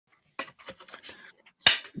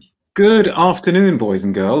Good afternoon, boys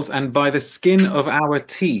and girls, and by the skin of our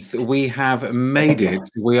teeth, we have made it.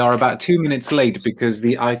 We are about 2 minutes late because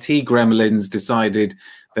the IT gremlins decided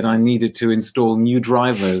that I needed to install new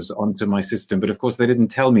drivers onto my system. But of course, they didn't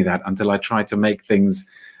tell me that until I tried to make things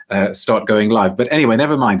start going live. But anyway,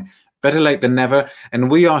 never mind. Better late than never. And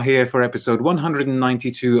we are here for episode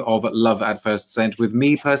 192 of Love at First Scent with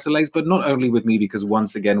me, Persolaise, but not only with me, because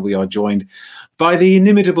once again, we are joined by the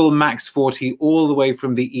inimitable Max Forti, all the way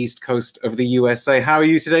from the East Coast of the USA. How are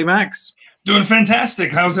you today, Max? Doing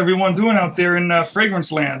fantastic. How's everyone doing out there in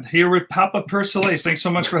Fragrance Land? Here with Papa Persolaise. Thanks so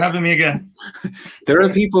much for having me again. There are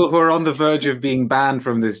people who are on the verge of being banned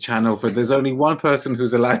from this channel, for there's only one person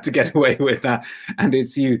who's allowed to get away with that, and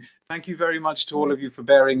it's you. Thank you very much to all of you for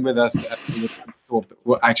bearing with us. Well,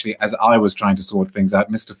 actually, as I was trying to sort things out,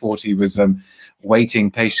 Mr. Forti was waiting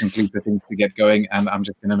patiently for things to get going, and I'm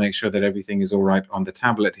just going to make sure that everything is all right on the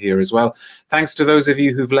tablet here as well. Thanks to those of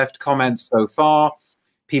you who've left comments so far.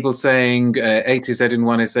 People saying, A to Z in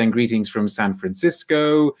one is saying greetings from San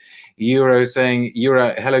Francisco. Euro saying,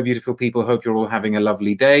 hello, beautiful people. Hope you're all having a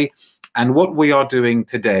lovely day. And what we are doing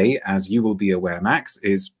today, as you will be aware, Max,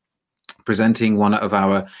 is presenting one of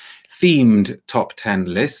our themed top 10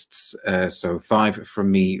 lists. So 5 from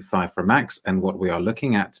me, 5 from Max. And what we are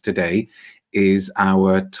looking at today is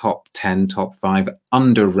our top 10, top 5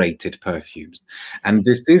 underrated perfumes. And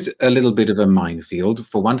this is a little bit of a minefield.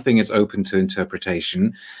 For one thing, it's open to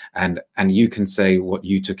interpretation, and you can say what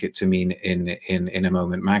you took it to mean in a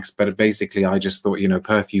moment, Max. But basically, I just thought, you know,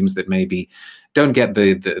 perfumes that maybe don't get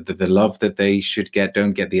the love that they should get,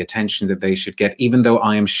 don't get the attention that they should get, even though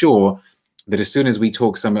I am sure that as soon as we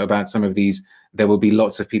talk about some of these, there will be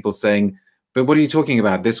lots of people saying, but what are you talking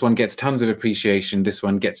about? This one gets tons of appreciation. This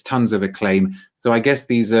one gets tons of acclaim. So I guess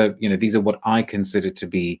these are, you know, these are what I consider to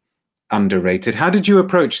be underrated. How did you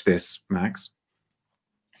approach this, Max?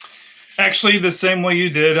 Actually, the same way you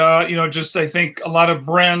did. You know, just I think a lot of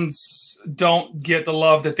brands don't get the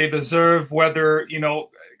love that they deserve, whether, you know,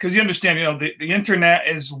 because you understand, you know, the internet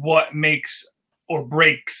is what makes or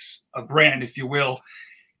breaks a brand, if you will.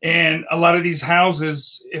 And a lot of these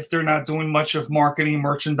houses, if they're not doing much of marketing,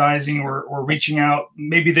 merchandising, or reaching out,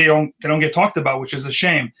 maybe they don't get talked about, which is a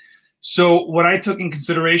shame. So what I took in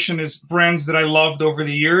consideration is brands that I loved over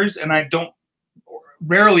the years, and I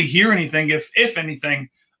rarely hear anything, if anything,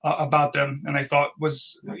 about them. And I thought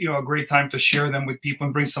was, you know, a great time to share them with people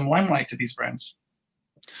and bring some limelight to these brands.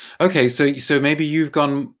 Okay, so maybe you've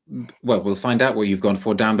gone, well, we'll find out what you've gone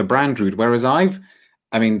for down the brand route. Whereas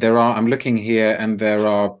I mean, I'm looking here, and there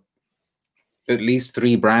are at least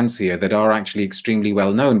 3 brands here that are actually extremely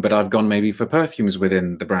well known, but I've gone maybe for perfumes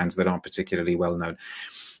within the brands that aren't particularly well known.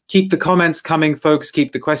 Keep the comments coming, folks.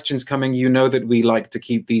 Keep the questions coming. You know that we like to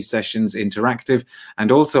keep these sessions interactive.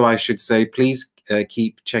 And also, I should say, please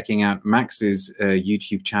keep checking out Max's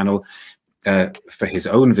YouTube channel. For his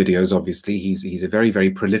own videos, obviously. He's a very, very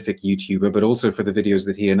prolific YouTuber, but also for the videos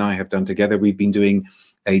that he and I have done together. We've been doing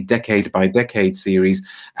a decade by decade series,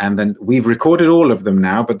 and then we've recorded all of them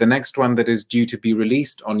now, but the next one that is due to be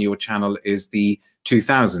released on your channel is the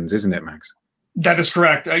 2000s, isn't it, Max? That is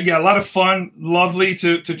correct. Yeah, a lot of fun. Lovely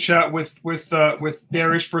to chat with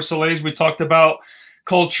Bearish Persolaise. We talked about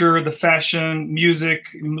culture, the fashion, music,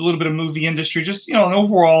 a little bit of movie industry, just, you know, an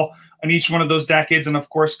overall on each one of those decades, and of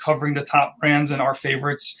course covering the top brands and our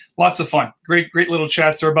favorites. Lots of fun. Great little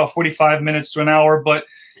chats. They're about 45 minutes to an hour, but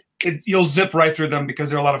you'll zip right through them because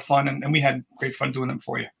they're a lot of fun, and we had great fun doing them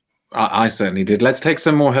for you. I certainly did. Let's take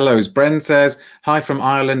some more hellos. Bren says, hi from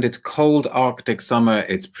Ireland. It's cold Arctic summer.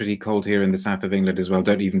 It's pretty cold here in the south of England as well.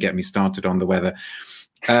 Don't even get me started on the weather.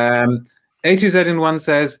 A to Z in one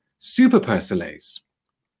says, super Persolaise.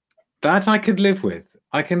 That I could live with.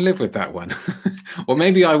 I can live with that one. Or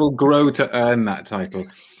maybe I will grow to earn that title.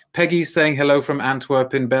 Peggy's saying hello from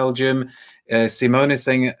Antwerp in Belgium. Simone is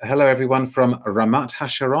saying hello, everyone, from Ramat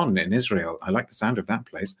HaSharon in Israel. I like the sound of that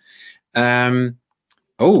place.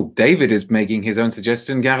 Oh, David is making his own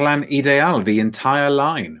suggestion. Guerlain Ideal, the entire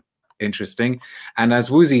line. Interesting. And as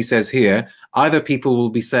Woozy says here, either people will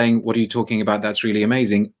be saying, what are you talking about? That's really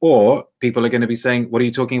amazing. Or people are going to be saying, what are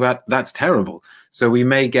you talking about? That's terrible. So we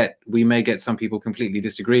may get some people completely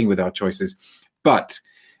disagreeing with our choices, but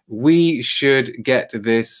we should get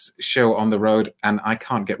this show on the road. And I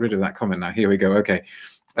can't get rid of that comment now. Here we go. Okay.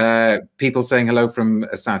 People saying hello from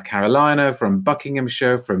South Carolina, from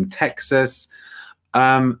Buckinghamshire, from Texas.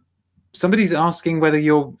 Somebody's asking whether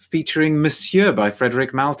you're featuring Monsieur by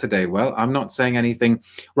Frederic Malle today. Well, I'm not saying anything.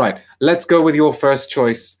 Right, let's go with your first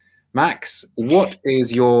choice. Max, what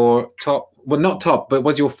is your top, well, not top, but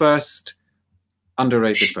was your first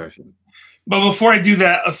underrated perfume? But before I do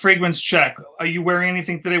that, a fragrance check. Are you wearing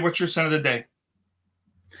anything today? What's your scent of the day?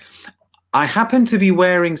 I happen to be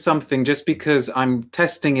wearing something just because I'm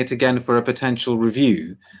testing it again for a potential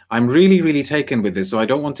review. I'm really, really taken with this, so I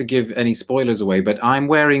don't want to give any spoilers away, but I'm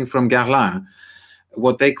wearing from Guerlain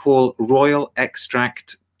what they call Royal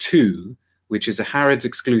Extract 2, which is a Harrods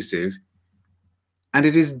exclusive, and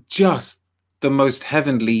it is just the most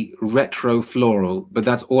heavenly retro floral, but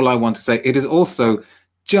that's all I want to say. It is also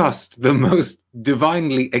just the most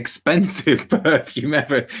divinely expensive perfume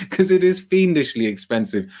ever, because it is fiendishly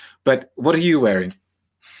expensive. But what are you wearing?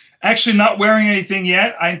 Actually, not wearing anything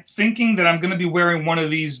yet. I'm thinking that I'm going to be wearing one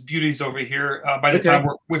of these beauties over here by the time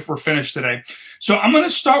we're finished today. So I'm going to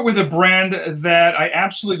start with a brand that I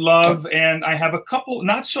absolutely love, and I have a couple,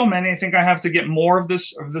 not so many. I think I have to get more of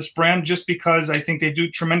this brand just because I think they do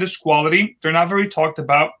tremendous quality. They're not very talked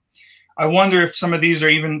about. I wonder if some of these are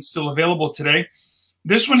even still available today.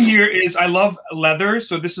 This one here is, I love leather.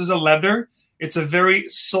 So this is a leather. It's a very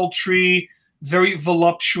sultry, very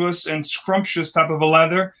voluptuous and scrumptious type of a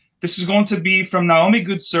leather. This is going to be from Naomi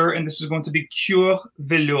Goodsir, and this is going to be Cuir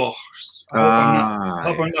Velours. I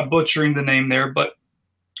hope I'm not butchering the name there, but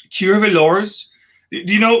Cuir Velours. Do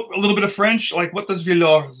you know a little bit of French? Like, what does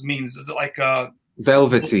velours means? Is it like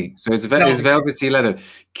velvety? So it's velvety leather.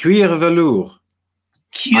 Cuir velours.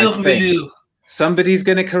 Cuir velours. Somebody's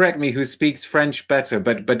going to correct me who speaks French better,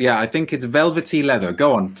 but yeah, I think it's velvety leather.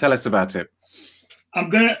 Go on, tell us about it. I'm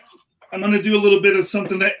gonna do a little bit of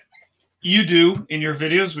something that you do in your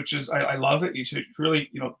videos, which is I love it. You should really,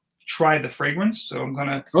 try the fragrance. So I'm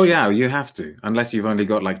gonna. Oh yeah, you have to, unless you've only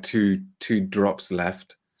got like two drops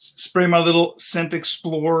left. Spray my little Scent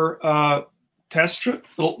Explorer test strip.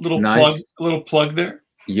 Little nice. plug there.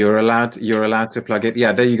 You're allowed to plug it.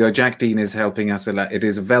 Yeah, there you go. Jack Dean is helping us a lot. It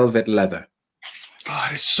is velvet leather. Oh,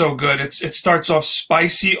 it's so good. It starts off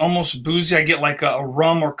spicy, almost boozy. I get like a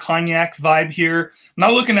rum or cognac vibe here. I'm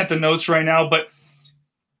not looking at the notes right now, but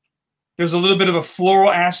there's a little bit of a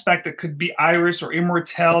floral aspect that could be iris or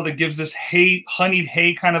immortelle that gives this honeyed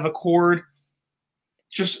hay kind of accord.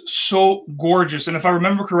 Just so gorgeous. And if I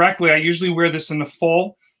remember correctly, I usually wear this in the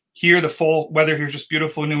fall. Here, the fall weather here is just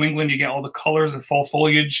beautiful. In New England, you get all the colors of fall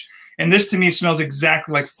foliage. And this to me smells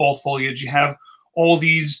exactly like fall foliage. You have all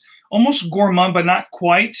these almost gourmand, but not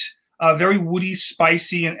quite, very woody,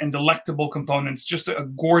 spicy, and delectable components. Just a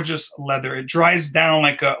gorgeous leather. It dries down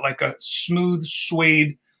like a smooth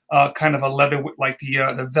suede kind of a leather, like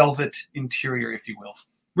the velvet interior, if you will.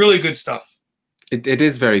 Really good stuff. It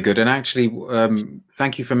is very good. And actually,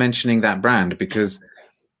 thank you for mentioning that brand, because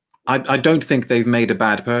I don't think they've made a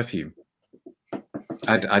bad perfume.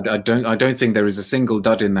 I don't think there is a single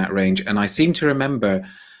dud in that range. And I seem to remember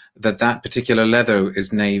that particular leather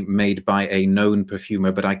is made by a known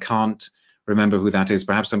perfumer, but I can't remember who that is.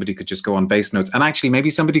 Perhaps somebody could just go on base notes, and actually maybe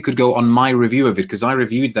somebody could go on my review of it, because I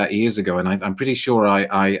reviewed that years ago, and I'm pretty sure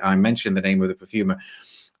I mentioned the name of the perfumer.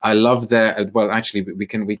 I love their, well, actually we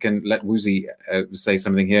can let Woozy say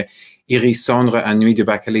something here. Iris Cendre and Nuit de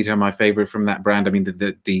Bakelite are my favorite from that brand. I mean, the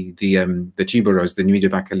tuberose, the Nuit de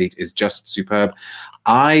Bakelite, is just superb.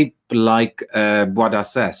 I like Bois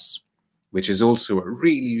d'Assès, which is also a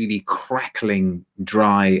really, really crackling,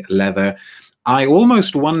 dry leather. I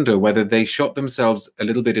almost wonder whether they shot themselves a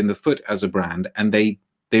little bit in the foot as a brand, and they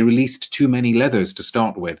released too many leathers to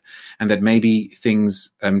start with, and that maybe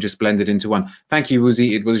things just blended into one. Thank you,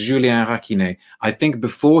 Woozy. It was Julien Raquinet. I think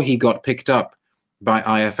before he got picked up by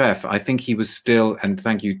IFF, I think he was still, and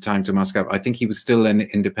thank you, Time to Mask Up, I think he was still an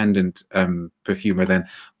independent perfumer then,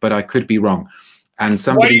 but I could be wrong. And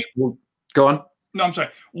somebody, go on. No, I'm sorry.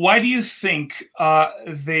 Why do you think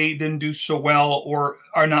they didn't do so well or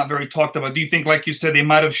are not very talked about? Do you think, like you said, they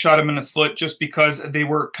might have shot him in the foot just because they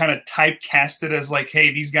were kind of typecasted as like,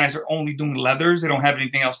 hey, these guys are only doing leathers. They don't have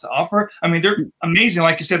anything else to offer. I mean, they're amazing.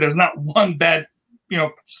 Like you said, there's not one bad,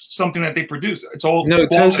 something that they produce. It's all no,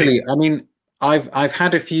 quality. Totally. I mean, I've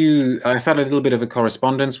had a little bit of a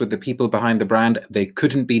correspondence with the people behind the brand. They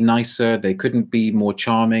couldn't be nicer. They couldn't be more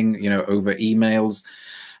charming, over emails.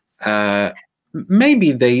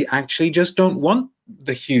 Maybe they actually just don't want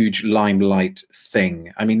the huge limelight thing.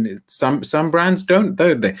 I mean, some brands don't,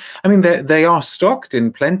 though. I mean, they are stocked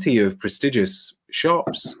in plenty of prestigious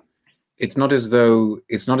shops. It's not as though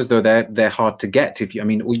they're hard to get.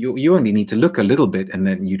 You only need to look a little bit and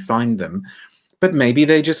then you'd find them. But maybe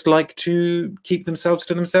they just like to keep themselves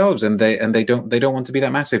to themselves, and they don't want to be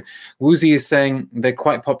that massive. Woozy is saying they're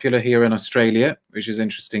quite popular here in Australia, which is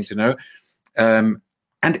interesting to know.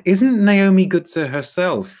 And isn't Naomi Goodsir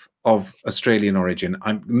herself of Australian origin?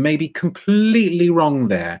 I'm maybe completely wrong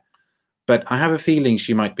there, but I have a feeling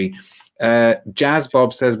she might be. Jazz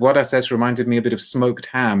Bob says, what I says reminded me a bit of smoked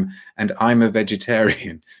ham, and I'm a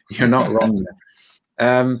vegetarian. You're not wrong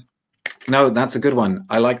there. No, that's a good one.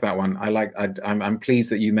 I like that one. I'm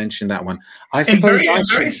pleased that you mentioned that one. I suppose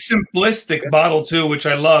very simplistic bottle too, which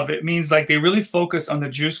I love. It means like they really focus on the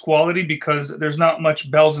juice quality because there's not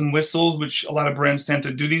much bells and whistles, which a lot of brands tend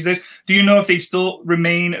to do these days. Do you know if they still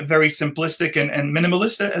remain very simplistic and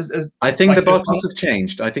minimalist? As I think the bottles have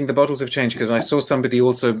changed. I think the bottles have changed because I saw somebody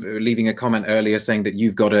also leaving a comment earlier saying that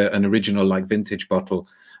you've got an original like vintage bottle.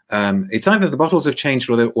 It's either the bottles have changed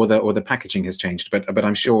or the packaging has changed, but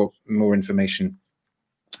I'm sure more information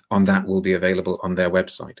on that will be available on their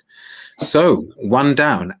website. So one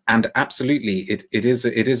down, and absolutely it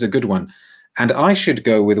is a good one. And I should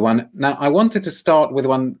go with one. Now I wanted to start with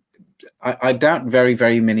one. I doubt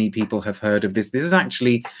very many people have heard of this. This is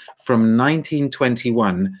actually from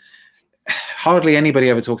 1921. Hardly anybody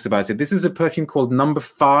ever talks about it. This is a perfume called No.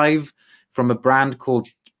 5 from a brand called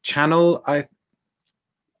Channel.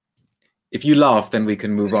 If you laugh, then we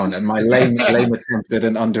can move on. And my lame attempt at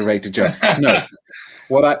an underrated joke. No,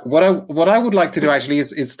 what I would like to do actually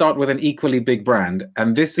is start with an equally big brand,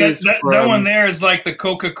 and this is that one there is like the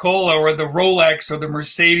Coca-Cola or the Rolex or the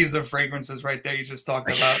Mercedes of fragrances, right there. You just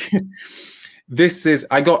talked about. This is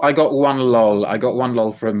I got one lol. I got one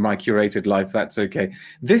lol from my curated life. That's okay.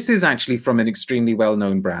 This is actually from an extremely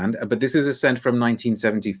well-known brand, but this is a scent from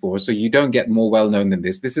 1974, so you don't get more well-known than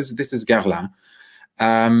this. This is Guerlain.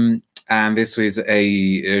 And this was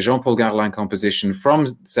a Jean-Paul Guerlain composition from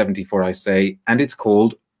 74, I say, and it's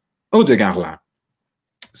called Eau de Guerlain.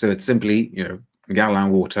 So it's simply, Guerlain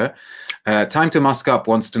water. Time to Musk Up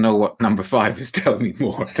wants to know what No. 5 is. Tell me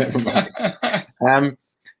more. Never mind.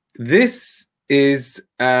 This is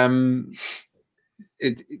a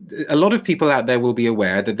lot of people out there will be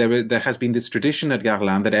aware that there has been this tradition at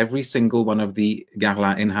Guerlain that every single one of the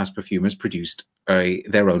Guerlain in-house perfumers produced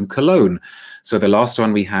their own cologne. So the last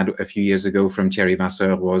one we had a few years ago from Thierry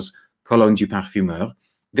Vasseur was Cologne du Parfumeur.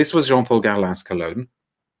 This was Jean-Paul Guerlain's cologne.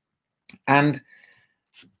 And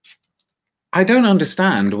I don't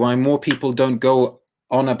understand why more people don't go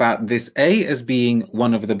on about this, A, as being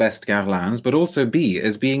one of the best Guerlains, but also B,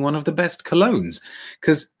 as being one of the best colognes.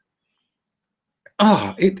 Because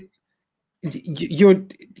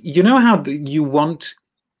you know how you want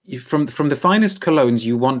from the finest colognes,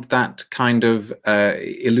 you want that kind of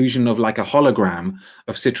illusion of like a hologram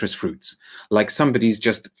of citrus fruits, like somebody's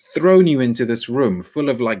just thrown you into this room full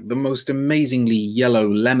of like the most amazingly yellow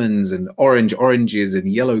lemons and oranges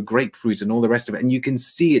and yellow grapefruit and all the rest of it, and you can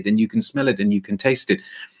see it and you can smell it and you can taste it.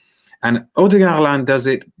 And Eau de Guerlain does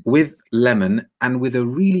it with lemon and with a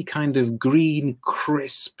really kind of green,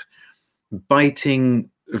 crisp, biting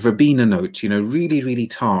verbena note, really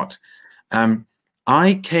tart.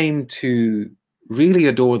 I came to really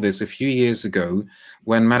adore this a few years ago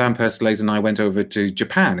when Madame Persolaise and I went over to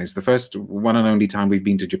Japan. It's the first one and only time we've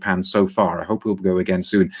been to Japan so far. I hope we'll go again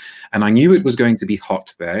soon. And I knew it was going to be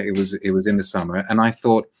hot there. It was in the summer. And I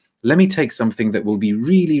thought, let me take something that will be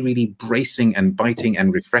really bracing and biting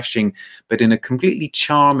and refreshing, but in a completely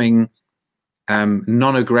charming,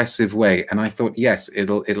 non-aggressive way. And I thought, yes,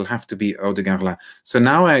 it'll have to be Eau de Guerlain. So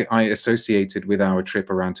now I associate it with our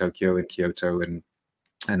trip around Tokyo and Kyoto and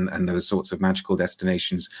those sorts of magical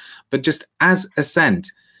destinations. But just as a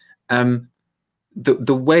scent, the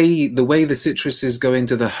way the citruses go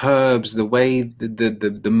into the herbs, the way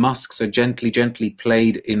the musks are gently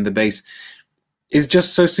played in the base is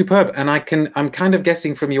just so superb. And I'm kind of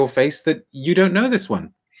guessing from your face that you don't know this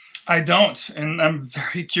one. I don't, and I'm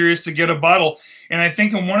very curious to get a bottle. And I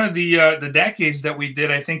think in one of the decades that we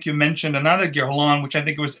did, I think you mentioned another Guerlain, which I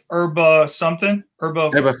think it was Herba something.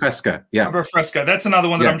 Herba Fresca, yeah. Herba Fresca. That's another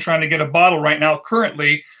one that I'm trying to get a bottle right now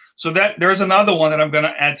currently. So that there's another one that I'm going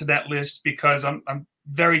to add to that list because I'm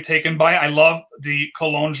very taken by it. I love the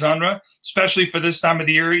cologne genre, especially for this time of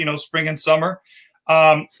the year, spring and summer.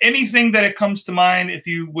 Anything that it comes to mind, if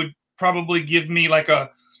you would probably give me like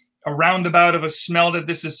a roundabout of a smell that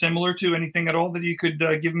this is similar to, anything at all that you could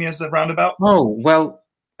give me as a roundabout? Oh, well,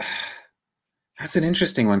 that's an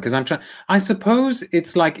interesting one because I suppose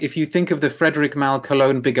it's like if you think of the Frederic Malle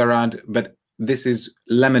Cologne Bigarade, but this is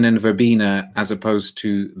lemon and verbena as opposed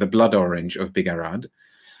to the blood orange of Bigarade.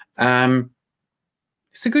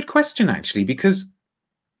 It's a good question actually because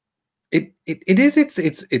it is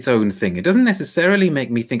its own thing. It doesn't necessarily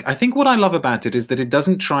make me think. I think what I love about it is that it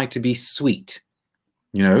doesn't try to be sweet.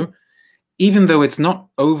 Even though it's not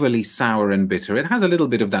overly sour and bitter, it has a little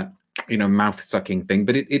bit of that, mouth-sucking thing,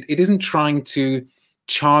 but it isn't trying to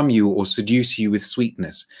charm you or seduce you with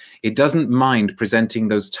sweetness. It doesn't mind presenting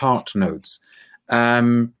those tart notes.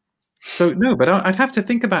 So no, but I'd have to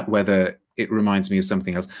think about whether it reminds me of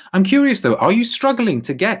something else. I'm curious though, are you struggling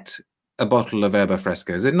to get a bottle of Erba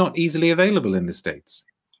Fresca? Is it not easily available in the States?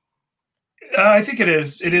 I think it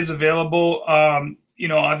is. It is available. You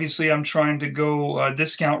know, obviously I'm trying to go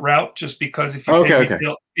discount route just because if you pay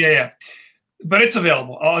retail, yeah. But it's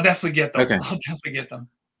available. I'll definitely get them. Okay. I'll definitely get them.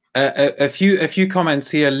 A few comments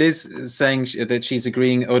here. Liz saying that she's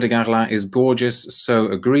agreeing Eau de Guerlain is gorgeous, so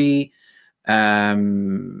agree.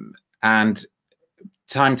 And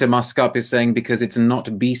Time to Musk Up is saying because it's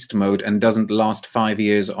not beast mode and doesn't last 5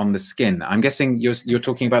 years on the skin. I'm guessing you're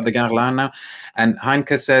talking about the Guerlain now. And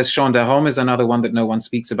Heinke says Chambre Homme is another one that no one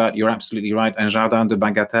speaks about. You're absolutely right. And Jardin de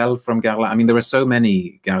Bagatelle from Guerlain. I mean, there are so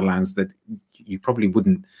many Guerlains that you probably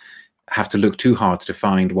wouldn't have to look too hard to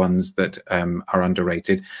find ones that are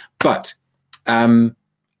underrated. But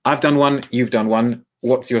I've done one, you've done one.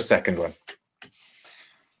 What's your second one?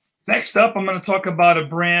 Next up, I'm going to talk about a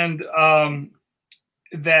brand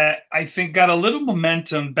that I think got a little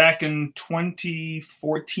momentum back in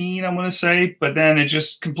 2014, I'm going to say, but then it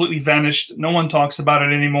just completely vanished. No one talks about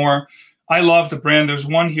it anymore. I love the brand. There's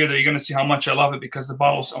one here that you're going to see how much I love it because the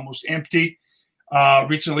bottle's almost empty.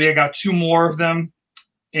 Recently, I got 2 more of them.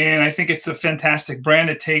 And I think it's a fantastic brand.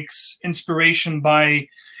 It takes inspiration by,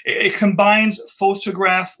 it combines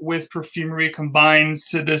photograph with perfumery, combines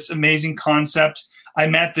to this amazing concept. I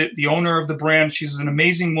met the owner of the brand. She's an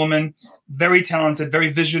amazing woman, very talented, very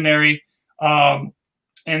visionary. And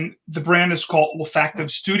the brand is called Olfactive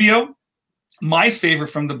Studio. My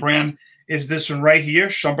favorite from the brand is this one right here,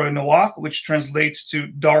 Chambre Noire, which translates to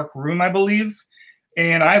dark room, I believe.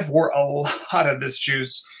 And I've wore a lot of this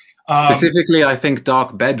juice. Specifically, I think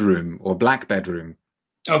dark bedroom or black bedroom.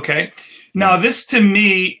 Okay. Now, this to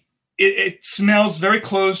me, it smells very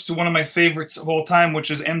close to one of my favorites of all time, which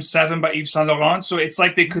is M7 by Yves Saint Laurent. So it's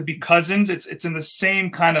like they could be cousins. It's in the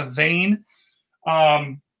same kind of vein. Let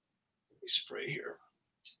me spray here.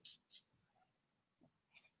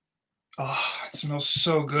 Oh, it smells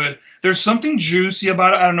so good. There's something juicy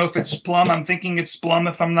about it. I don't know if it's plum. I'm thinking it's plum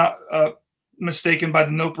if I'm not mistaken by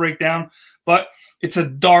the note breakdown. But it's a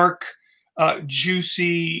dark,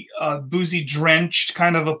 juicy, boozy drenched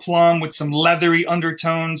kind of a plum with some leathery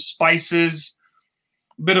undertones, spices,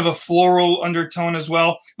 a bit of a floral undertone as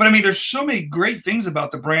well. But I mean, there's so many great things about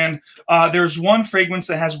the brand. There's one fragrance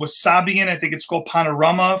that has wasabi in it. I think it's called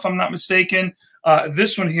Panorama, if I'm not mistaken.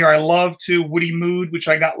 This one here I love too, Woody Mood, which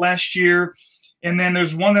I got last year. And then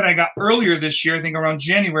there's one that I got earlier this year, I think around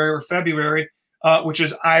January or February, which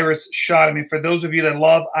is Iris Shot. I mean, for those of you that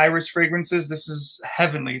love Iris fragrances, this is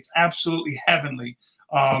heavenly. It's absolutely heavenly.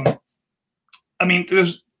 I mean,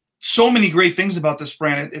 there's so many great things about this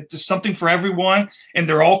brand. It's something for everyone, and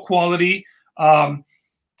they're all quality.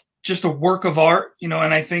 Just a work of art, you know,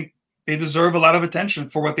 and I think they deserve a lot of attention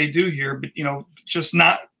for what they do here. But, you know, just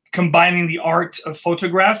not combining the art of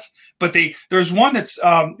photograph, but there's one that's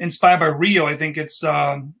inspired by Rio. I think it's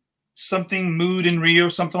something Mood in Rio,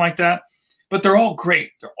 something like that. But they're all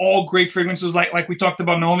great. They're all great fragrances. Like we talked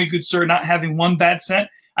about Naomi Goodsir not having one bad scent.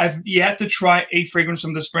 I've yet to try a fragrance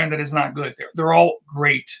from this brand that is not good. They're all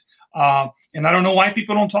great. And I don't know why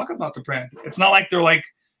people don't talk about the brand. It's not like they're like,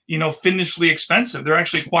 you know, fiendishly expensive. They're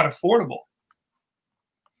actually quite affordable.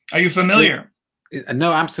 Are you familiar?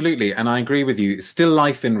 No, absolutely. And I agree with you. Still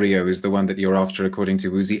Life in Rio is the one that you're after, according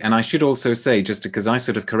to Uzi. And I should also say, just because I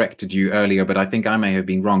sort of corrected you earlier, but I think I may have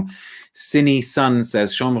been wrong. Cine Sun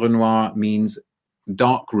says Chambre Noire means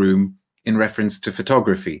dark room in reference to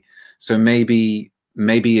photography. So maybe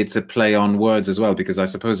it's a play on words as well, because I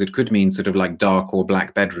suppose it could mean sort of like dark or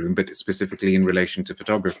black bedroom, but specifically in relation to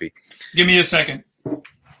photography. Give me a second.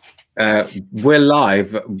 We're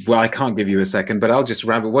live. Well, I can't give you a second, but I'll just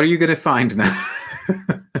wrap it. What are you going to find now?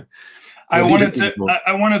 I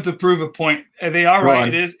wanted to prove a point. They are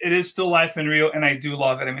right. It is still Life in Rio, and I do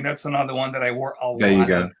love it. I mean, that's another one that I wore a lot. There you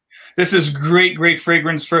go. This is great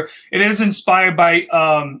fragrance. It is inspired by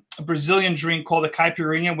a Brazilian drink called the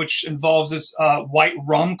caipirinha, which involves this white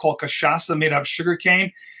rum called cachaça made out of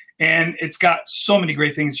sugarcane. And it's got so many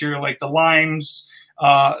great things here, like the limes,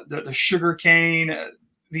 the sugarcane,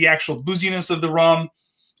 the actual booziness of the rum.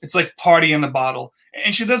 It's like party in the bottle.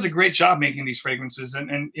 And she does a great job making these fragrances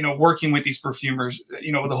and you know, working with these perfumers,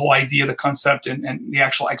 you know, the whole idea, the concept, and the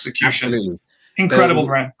actual execution. Absolutely. Incredible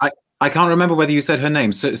brand. I can't remember whether you said her name.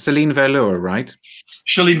 Céline Velours, right?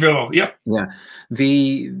 Céline Velours, yep. Yeah.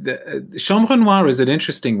 The Chambre Noire is an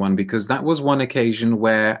interesting one because that was one occasion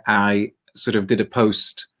where I sort of did a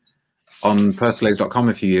post on Persolaise.com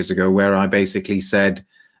a few years ago where I basically said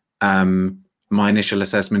my initial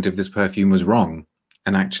assessment of this perfume was wrong.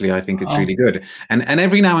 And actually, I think it's really good. And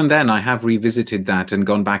every now and then I have revisited that and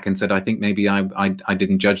gone back and said, I think maybe I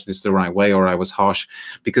didn't judge this the right way, or I was harsh,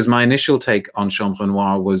 because my initial take on Chambre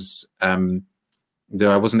Noire was,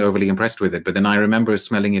 though I wasn't overly impressed with it, but then I remember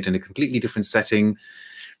smelling it in a completely different setting.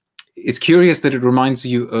 It's curious that it reminds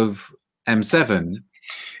you of M7.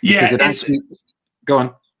 Yeah, it actually, go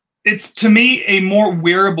on. It's, to me, a more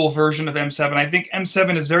wearable version of M7. I think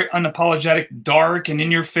M7 is very unapologetic, dark and in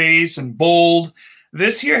your face and bold.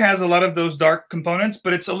 This here has a lot of those dark components,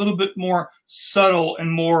 but it's a little bit more subtle and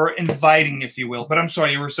more inviting, if you will. But I'm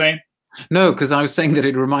sorry, you were saying? No, because I was saying that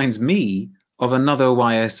it reminds me of another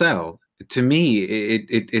YSL. To me,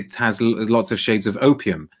 it has lots of shades of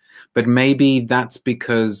opium, but maybe that's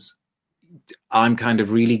because I'm kind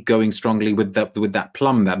of really going strongly with that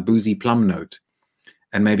plum, that boozy plum note.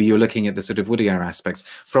 And maybe you're looking at the sort of woodier aspects.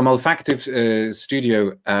 From Olfactive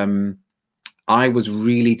Studio, I was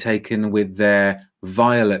really taken with their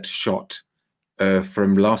Violet shot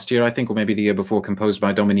from last year, I think, or maybe the year before, composed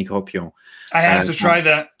by Dominique Ropion. I have to try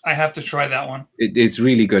that. I have to try that one. It is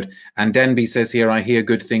really good. And Denby says here, I hear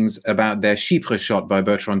good things about their Chypre shot by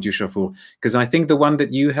Bertrand Duchaufour. Because I think the one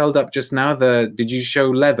that you held up just now, did you show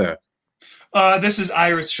leather? This is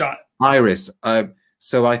Iris shot. Iris.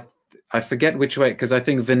 So I forget which way, because I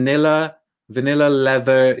think vanilla,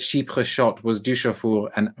 leather, Chypre shot was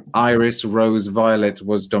Duchaufour, and Iris, rose, violet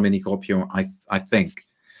was Dominique Ropion, I think.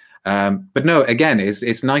 But no, again,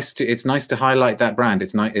 it's nice to highlight that brand.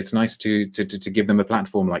 It's nice to give them a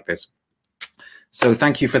platform like this. So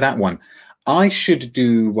thank you for that one. I should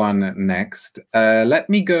do one next. Let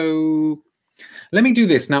me do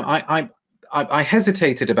this now. I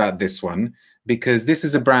hesitated about this one because this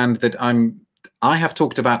is a brand that I have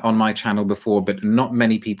talked about on my channel before, but not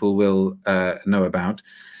many people will know about.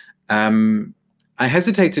 I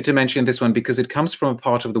hesitated to mention this one because it comes from a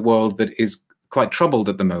part of the world that is quite troubled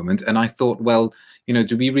at the moment. And I thought, well, you know,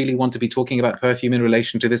 do we really want to be talking about perfume in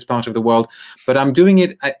relation to this part of the world? But I'm doing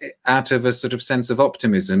it out of a sort of sense of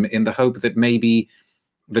optimism, in the hope that maybe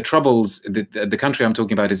the troubles, the country I'm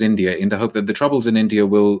talking about is India, in the hope that the troubles in India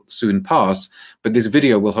will soon pass, but this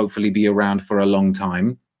video will hopefully be around for a long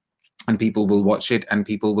time. And people will watch it, and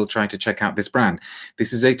people will try to check out this brand.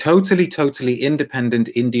 This is a totally independent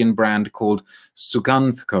Indian brand called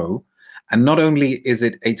Sugandhco. And not only is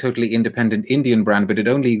it a totally independent Indian brand, but it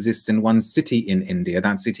only exists in one city in India,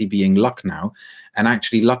 that city being Lucknow. And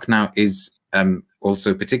actually Lucknow is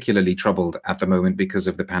also particularly troubled at the moment because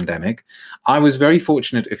of the pandemic. I was very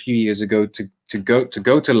fortunate a few years ago to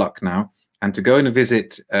go to Lucknow, and to go and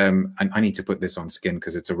visit, I need to put this on skin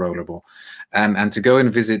because it's a rollable, and to go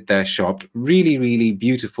and visit their shop. Really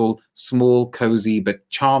beautiful, small, cozy, but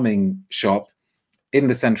charming shop in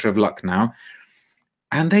the center of Lucknow.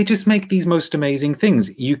 And they just make these most amazing things.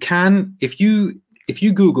 You can, if you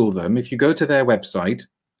Google them, if you go to their website,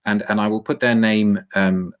 and I will put their name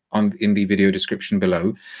in the video description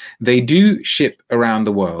below, they do ship around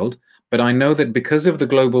the world, but I know that because of the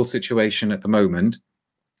global situation at the moment,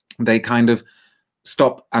 they kind of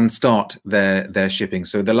stop and start their shipping.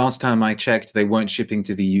 So the last time I checked, they weren't shipping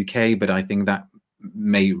to the UK, but I think that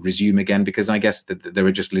may resume again, because I guess that there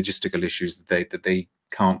are just logistical issues that they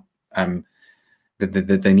can't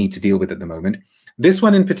that they need to deal with at the moment. This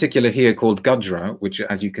one in particular here, called Gajra, which,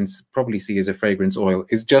 as you can probably see, is a fragrance oil,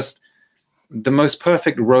 is just the most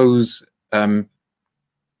perfect rose.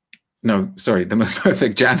 No, sorry, the most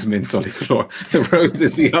perfect jasmine soliflor. The rose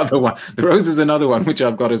is the other one. The rose is another one, which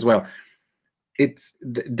I've got as well.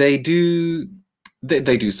 They do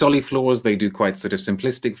soliflors. They do quite sort of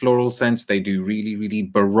simplistic floral scents. They do really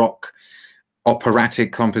baroque,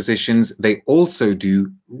 operatic compositions. They also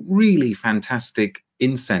do really fantastic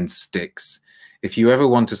incense sticks. If you ever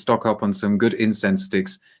want to stock up on some good incense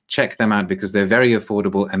sticks, check them out, because they're very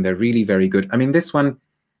affordable and they're really very good. I mean, this one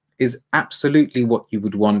is absolutely what you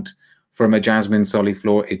would want from a jasmine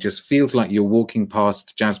soliflor. It just feels like you're walking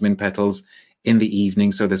past jasmine petals in the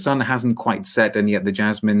evening. So the sun hasn't quite set, and yet the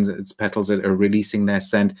jasmine's petals are releasing their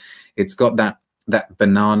scent. It's got that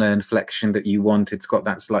banana inflection that you want. It's got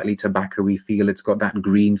that slightly tobacco-y feel. It's got that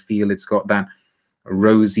green feel. It's got that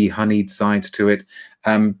rosy, honeyed side to it.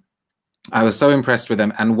 I was so impressed with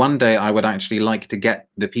them. And one day I would actually like to get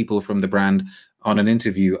the people from the brand on an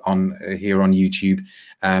interview on here on YouTube.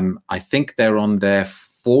 I think they're on their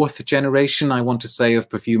 4th generation, I want to say, of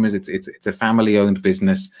perfumers. It's a family-owned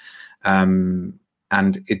business, and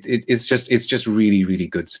it's just really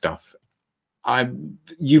good stuff.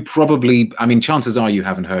 You probably, I mean, chances are you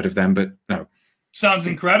haven't heard of them, but no. Sounds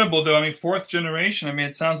incredible, though. I mean, 4th generation. I mean,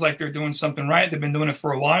 it sounds like they're doing something right. They've been doing it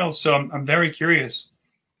for a while, so I'm very curious.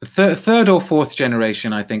 third or fourth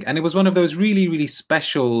generation, I think. And it was one of those really, really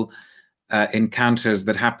special encounters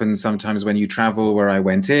that happen sometimes when you travel, where I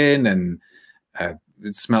went in and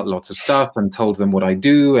smelt lots of stuff and told them what I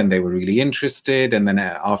do, and they were really interested. And then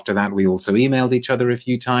after that, we also emailed each other a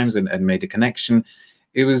few times and made a connection.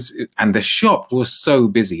 It was, and the shop was so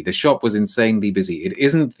busy. The shop was insanely busy. It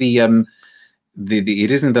isn't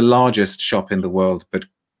it isn't the largest shop in the world, but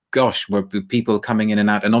gosh, were people coming in and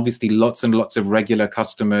out, and obviously lots and lots of regular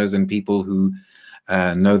customers and people who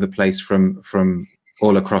know the place from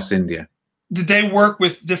all across India. Did they work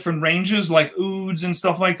with different ranges like ouds and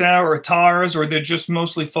stuff like that, or attars, or they're just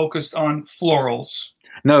mostly focused on florals?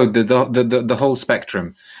 No, the whole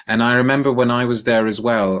spectrum. And I remember when I was there as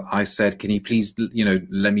well, I said, can you please, you know,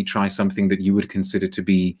 let me try something that you would consider to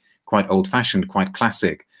be quite old-fashioned, quite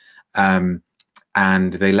classic.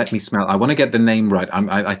 And they let me smell. I want to get the name right.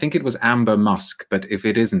 I think it was amber musk, but if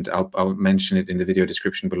it isn't, I'll mention it in the video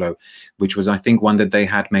description below, which was, I think, one that they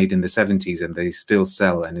had made in the 70s and they still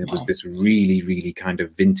sell. And it was this really, really kind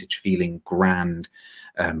of vintage feeling, grand,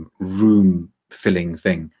 room filling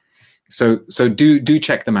thing. So do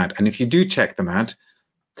check them out. And if you do check them out,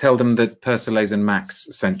 tell them that Persolaise and Max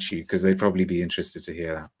sent you, because they'd probably be interested to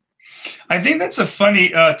hear that. I think that's a funny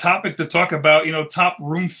topic to talk about, you know, top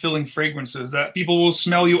room-filling fragrances that people will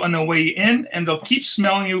smell you on the way in, and they'll keep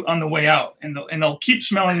smelling you on the way out, and they'll keep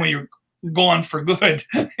smelling when you're gone for good.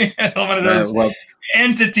 One of those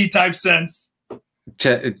entity-type scents.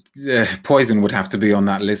 Poison would have to be on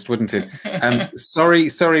that list, wouldn't it? Sorry,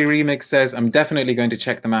 Remix says, I'm definitely going to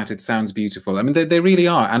check them out. It sounds beautiful. I mean, they really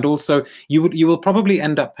are. And also, you will probably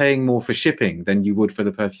end up paying more for shipping than you would for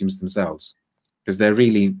the perfumes themselves, because they're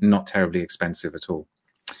really not terribly expensive at all.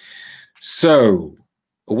 So,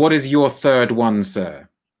 what is your third one, sir?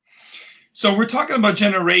 So we're talking about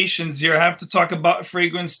generations here. I have to talk about a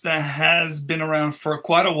fragrance that has been around for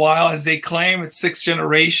quite a while. As they claim, it's 6th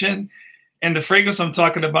generation. And the fragrance I'm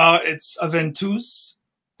talking about, it's a Ventouse.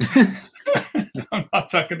 I'm not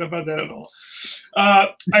talking about that at all.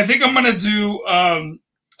 I think I'm going to do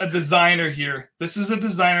a designer here. This is a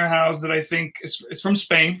designer house that I think is from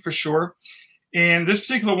Spain, for sure. And this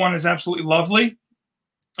particular one is absolutely lovely.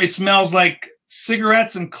 It smells like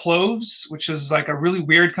cigarettes and cloves, which is like a really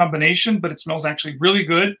weird combination, but it smells actually really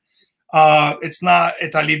good. It's not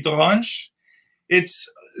État Libre d'Orange.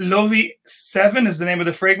 It's Loewe 7 is the name of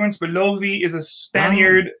the fragrance, but Loewe is a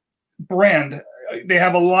Spaniard brand. They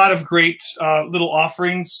have a lot of great little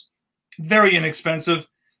offerings, very inexpensive,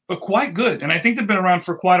 but quite good. And I think they've been around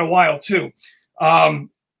for quite a while too.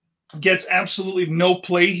 Gets absolutely no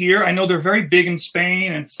play here. I know they're very big in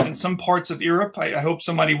Spain and in some parts of Europe. I hope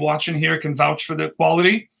somebody watching here can vouch for the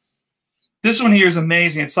quality. This one here is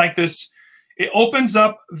amazing. It's like this. It opens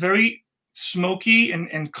up very smoky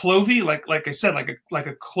and clovey, like I said, like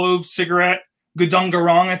a clove cigarette. Gudang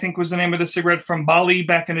Garang, I think, was the name of the cigarette from Bali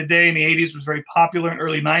back in the day. In the 80s, was very popular in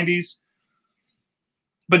early 90s.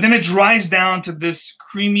 But then it dries down to this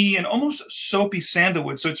creamy and almost soapy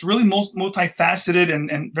sandalwood. So it's really multifaceted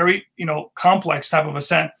and very, you know, complex type of a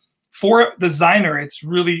scent. For designer, it's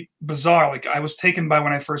really bizarre. Like, I was taken by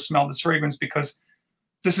when I first smelled this fragrance, because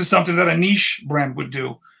this is something that a niche brand would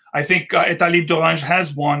do. I think État Libre d'Orange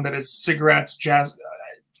has one that is cigarettes,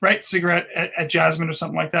 right? Cigarette at jasmine or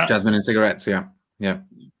something like that. Jasmine and cigarettes, yeah. Yeah.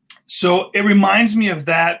 So it reminds me of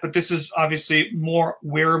that, but this is obviously more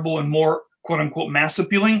wearable and more quote unquote mass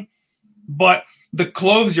appealing. But the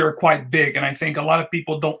cloves here are quite big, and I think a lot of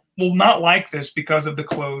people will not like this because of the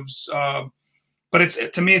cloves. But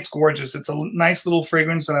to me, it's gorgeous. It's a nice little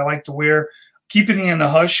fragrance that I like to wear, keeping it in the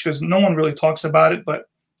hush because no one really talks about it, but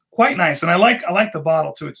quite nice. And I like the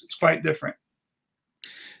bottle too. It's quite different.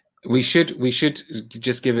 We should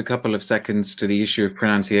just give a couple of seconds to the issue of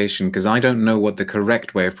pronunciation, because I don't know what the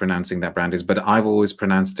correct way of pronouncing that brand is, but I've always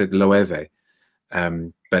pronounced it Loewe.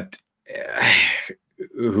 But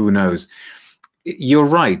who knows? You're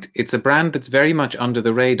right. It's a brand that's very much under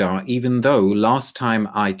the radar, even though last time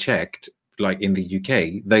I checked, like in the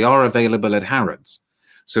UK, they are available at Harrods.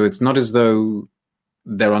 So it's not as though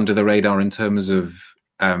they're under the radar in terms of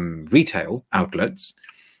retail outlets,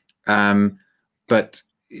 but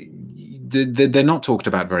they're not talked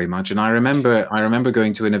about very much. And I remember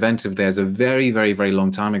going to an event of theirs a very, very, very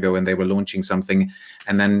long time ago when they were launching something,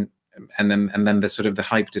 and then the sort of the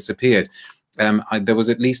hype disappeared. There was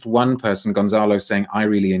at least one person, Gonzalo, saying, "I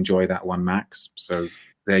really enjoy that one, Max." So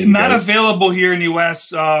there you go. Not available here in the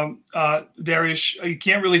US, Darius. You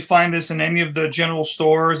can't really find this in any of the general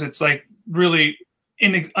stores. It's like really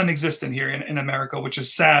unexistent here in America, which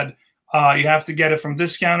is sad. You have to get it from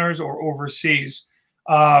discounters or overseas.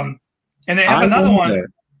 And they have another one.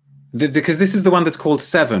 Because this is the one that's called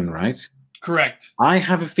 7, right? Correct. I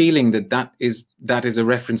have a feeling that that is a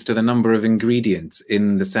reference to the number of ingredients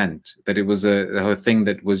in the scent, that it was a thing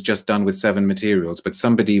that was just done with 7 materials, but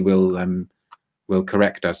somebody will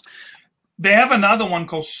correct us. They have another one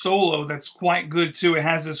called Solo that's quite good too. It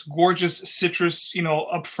has this gorgeous citrus, you know,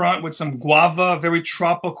 up front with some guava, very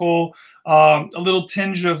tropical, a little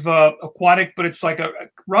tinge of aquatic, but it's like a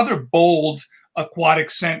rather bold aquatic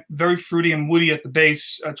scent, very fruity and woody at the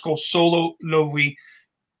base. It's called Solo Loewe.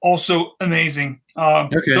 Also amazing.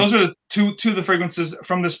 Okay. Those are two of the fragrances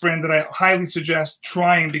from this brand that I highly suggest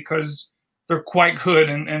trying because they're quite good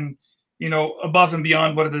and you know, above and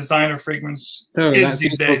beyond what a designer fragrance is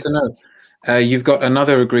these days. You've got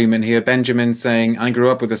another agreement here. Benjamin saying, I grew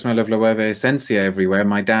up with the smell of Loewe Essentia everywhere.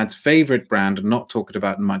 My dad's favorite brand, not talked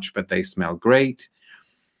about much, but they smell great.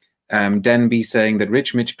 Denby saying that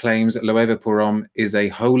Rich Mitch claims that Loewe Pour Homme is a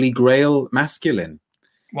holy grail masculine.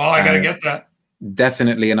 Well, I got to get that.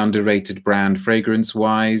 Definitely an underrated brand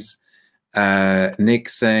fragrance-wise. Nick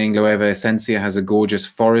saying Loewe Essentia has a gorgeous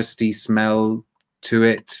foresty smell to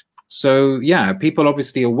it. So, yeah, people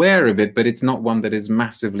obviously aware of it, but it's not one that is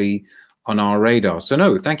massively on our radar. So,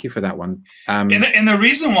 no, thank you for that one. And the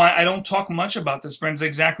reason why I don't talk much about this brand is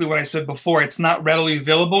exactly what I said before. It's not readily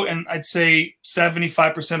available, and I'd say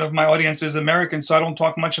 75% of my audience is American, so I don't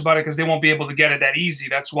talk much about it because they won't be able to get it that easy.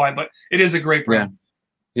 That's why, but it is a great brand.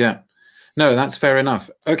 Yeah. No, that's fair enough.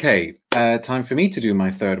 Okay, time for me to do my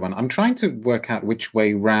third one. I'm trying to work out which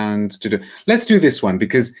way round to do. Let's do this one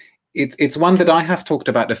because it's one that I have talked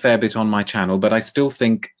about a fair bit on my channel, but I still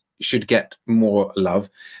think should get more love.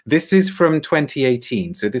 This is from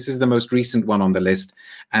 2018, so this is the most recent one on the list,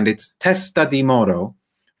 and it's Testa di Moro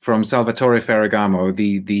from Salvatore Ferragamo,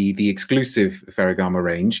 the exclusive Ferragamo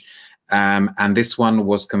range, and this one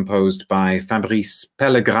was composed by Fabrice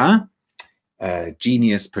Pellegrin,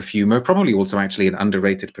 genius perfumer, probably also actually an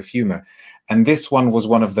underrated perfumer, and this one was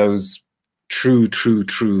one of those true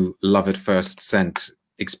love at first scent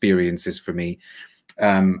experiences for me.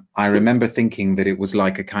 I remember thinking that it was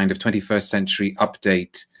like a kind of 21st century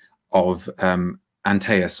update of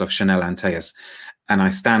Antaeus, of Chanel Antaeus, and I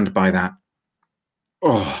stand by that.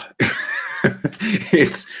 Oh,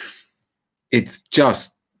 it's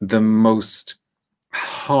just the most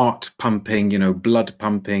heart-pumping, you know,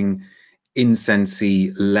 blood-pumping,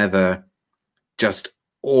 incensey leather, just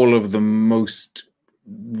all of the most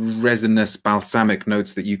resinous balsamic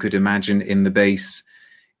notes that you could imagine in the base.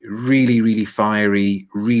 Really fiery,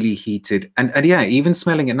 really heated, and yeah, even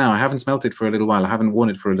smelling it now, I haven't smelt it for a little while, I haven't worn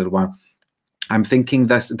it for a little while, I'm thinking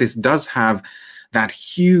this does have that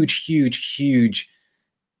huge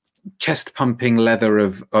chest pumping leather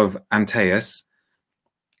of Antaeus,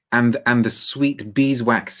 and the sweet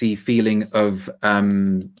beeswaxy feeling of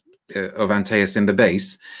Antaeus in the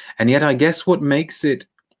base, and yet I guess what makes it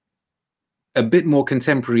a bit more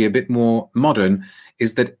contemporary, a bit more modern,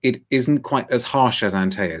 is that it isn't quite as harsh as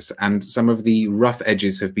Antaeus, and some of the rough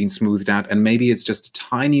edges have been smoothed out, and maybe it's just a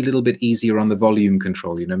tiny little bit easier on the volume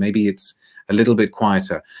control, you know, maybe it's a little bit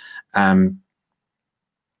quieter.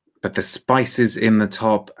 But the spices in the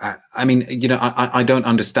top, I mean, you know, I don't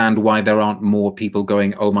understand why there aren't more people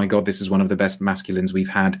going, oh my God, this is one of the best masculines we've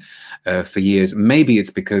had for years. Maybe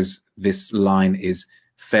it's because this line is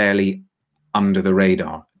fairly under the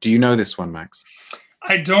radar. Do you know this one, Max?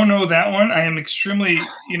 I don't know that one. I am extremely,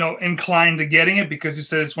 you know, inclined to getting it because you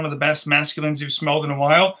said it's one of the best masculines you've smelled in a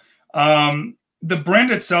while. The brand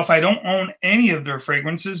itself, I don't own any of their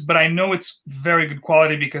fragrances, but I know it's very good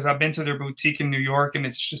quality because I've been to their boutique in New York and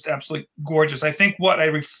it's just absolutely gorgeous. I think what I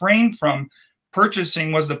refrained from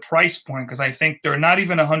purchasing was the price point because I think they're not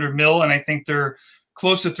even 100 mil and I think they're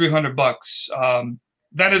close to $300.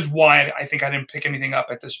 That is why I think I didn't pick anything up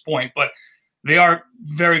at this point, but they are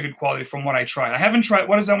very good quality from what I tried. I haven't tried,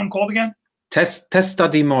 what is that one called again? Testa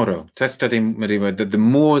di Moro. Testa di Moro, the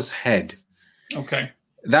Moor's Head. Okay.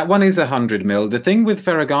 That one is 100 mil. The thing with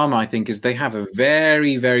Ferragamo, I think, is they have a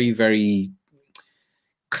very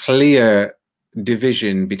clear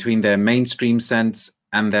division between their mainstream scents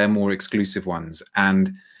and their more exclusive ones.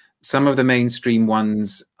 And some of the mainstream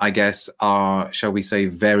ones, I guess, are, shall we say,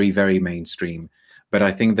 very mainstream. But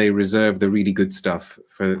I think they reserve the really good stuff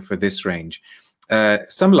for this range.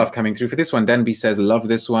 Some love coming through for this one. Denby says, love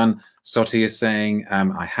this one. Soti is saying,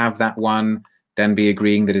 I have that one. Denby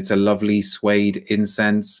agreeing that it's a lovely suede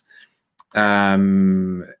incense.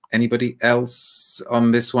 Anybody else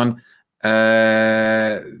on this one?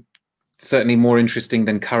 Certainly more interesting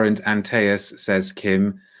than current Antaeus, says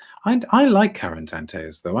Kim. I like current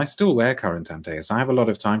Antaeus, though. I still wear current Antaeus. I have a lot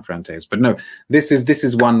of time for Antaeus. But no, this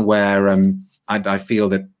is one where I feel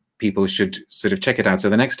that people should sort of check it out. So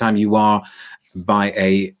the next time you are by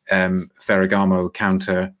a Ferragamo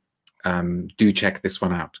counter, do check this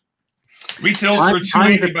one out. Retails for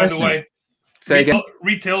 $280, by the way.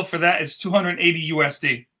 Retail for that is $280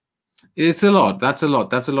 USD. It's a lot. That's a lot.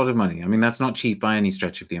 That's a lot of money. I mean, that's not cheap by any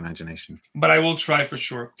stretch of the imagination. But I will try for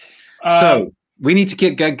sure. So we need to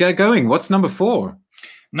get going. What's number 4?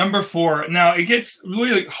 Number 4. Now it gets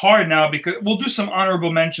really hard now because we'll do some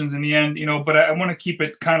honorable mentions in the end, you know, but I want to keep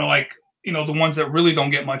it kind of like, you know, the ones that really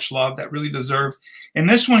don't get much love, that really deserve. And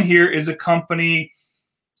this one here is a company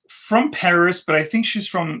from Paris, but I think she's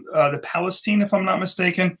from the Palestine, if I'm not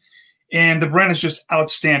mistaken. And the brand is just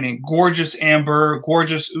outstanding. Gorgeous amber,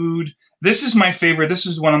 gorgeous oud. This is my favorite. This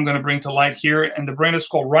is what I'm going to bring to light here. And the brand is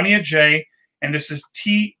called Rania J. And this is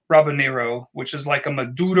T Habanero, which is like a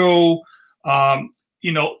Maduro,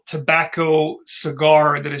 you know, tobacco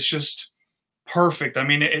cigar that is just perfect. I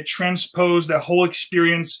mean, it transposed that whole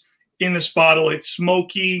experience in this bottle. It's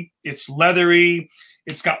smoky, it's leathery,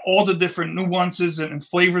 it's got all the different nuances and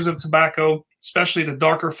flavors of tobacco, especially the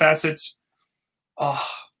darker facets. Oh,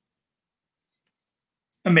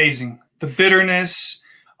 amazing. The bitterness,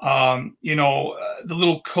 you know, the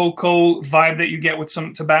little cocoa vibe that you get with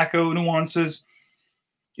some tobacco nuances.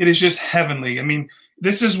 It is just heavenly. I mean,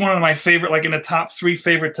 this is one of my favorite, like in the top 3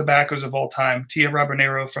 favorite tobaccos of all time, T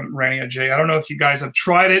Habanero from Rania J. I don't know if you guys have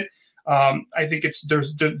tried it. I think they're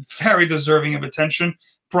very deserving of attention.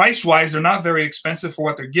 Price-wise, they're not very expensive for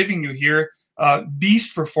what they're giving you here.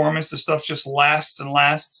 Beast performance, the stuff just lasts and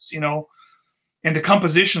lasts, you know. And the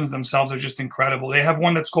compositions themselves are just incredible. They have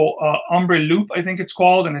one that's called Ombre Loop, I think it's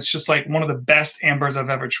called, and it's just like one of the best ambers I've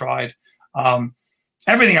ever tried.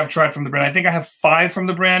 Everything I've tried from the brand. I think I have 5 from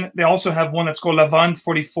the brand. They also have one that's called Lavande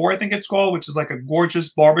 44, I think it's called, which is like a gorgeous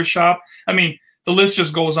barbershop. I mean, the list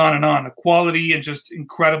just goes on and on. The quality and just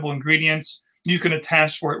incredible ingredients. You can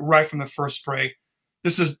attach for it right from the first spray.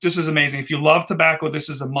 This is amazing. If you love tobacco, this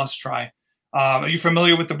is a must try. Are you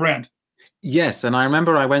familiar with the brand? Yes, and I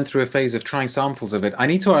remember I went through a phase of trying samples of it. I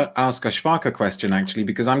need to ask a Schwarka question actually,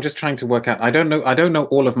 because I'm just trying to work out. I don't know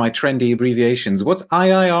all of my trendy abbreviations. What's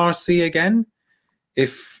IIRC again?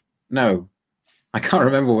 No, I can't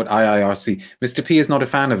remember what IIRC. Mr. P is not a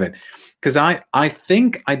fan of it, because I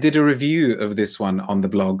think I did a review of this one on the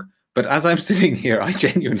blog, but as I'm sitting here, I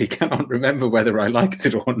genuinely cannot remember whether I liked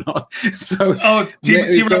it or not. So,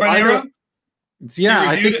 yeah,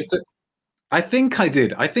 I think so. I think I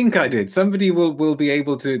did. I think I did. Somebody will be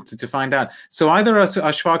able to find out. So either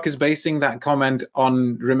Ashfaq is basing that comment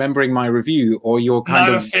on remembering my review, or you're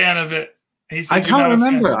kind of not a fan of it. I can't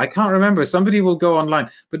remember. I can't remember. Somebody will go online.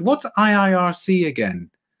 But what's IIRC again?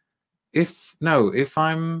 I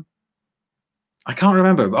can't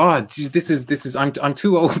remember. Oh, this is. I'm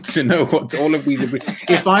too old to know what all of these.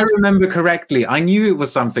 If I remember correctly, I knew it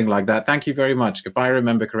was something like that. Thank you very much. If I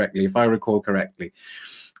remember correctly, if I recall correctly.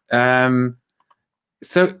 Oh,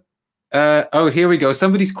 here we go.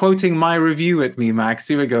 Somebody's quoting my review at me, Max.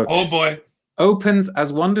 Here we go. Oh boy. Opens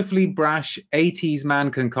as wonderfully brash 80s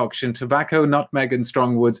man concoction, tobacco, nutmeg, and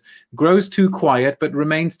strong woods. Grows too quiet, but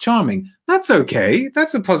remains charming. That's okay.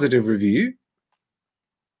 That's a positive review.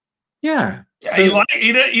 Yeah. Yeah, so,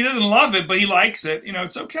 he doesn't love it, but he likes it. You know,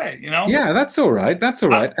 it's okay. You know. Yeah, that's all right. That's all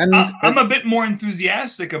right. And I'm a bit more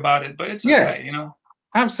enthusiastic about it, but it's okay. You know.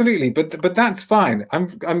 Absolutely, but that's fine.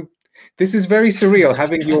 This is very surreal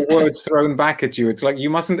having your words thrown back at you. It's like you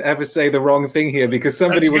mustn't ever say the wrong thing here, because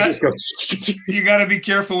somebody will just go. You got to be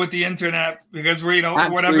careful with the internet, because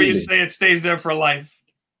whatever you say, it stays there for life.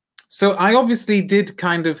 So I obviously did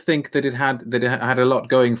kind of think that it had a lot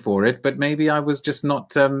going for it, but maybe I was just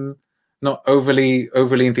not overly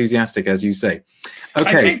enthusiastic, as you say.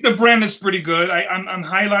 Okay. I think the brand is pretty good. I'm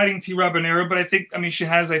highlighting T Habanero, but I mean, she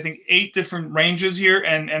has, I think, 8 different ranges here.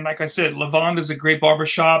 And like I said, Lavande is a great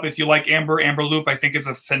barbershop. If you like amber loop, I think is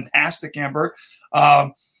a fantastic amber.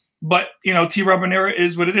 But, you know, T Habanero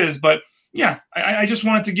is what it is. But yeah, I just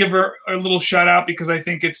wanted to give her a little shout out, because I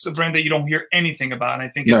think it's a brand that you don't hear anything about. And I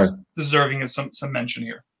think it's deserving of some mention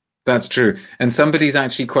here. That's true. And somebody's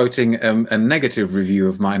actually quoting a negative review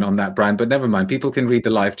of mine on that brand, but never mind. People can read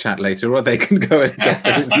the live chat later, or they can go and get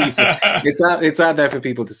the review. So it's out there for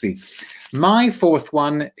people to see. My 4th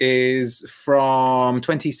one is from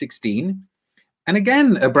 2016. And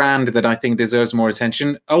again, a brand that I think deserves more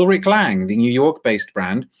attention, Ulrich Lang, the New York-based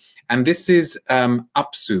brand. And this is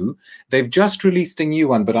Apsu. They've just released a new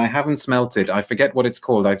one, but I haven't smelt it. I forget what it's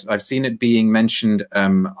called. I've seen it being mentioned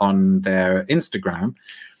on their Instagram.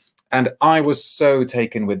 And I was so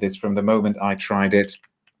taken with this from the moment I tried it.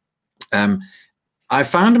 I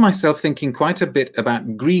found myself thinking quite a bit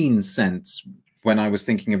about green scents when I was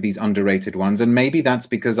thinking of these underrated ones. And maybe that's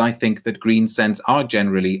because I think that green scents are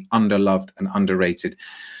generally underloved and underrated.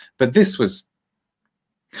 But this was,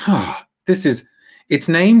 it's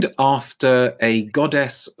named after a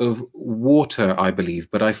goddess of water, I believe,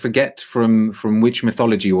 but I forget from which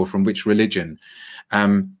mythology or from which religion.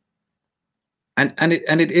 And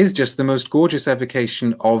it is just the most gorgeous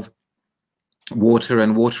evocation of water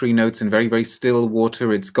and watery notes and very, very still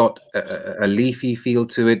water. It's got a leafy feel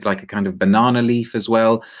to it, like a kind of banana leaf as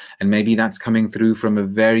well. And maybe that's coming through from a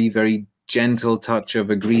very, very gentle touch of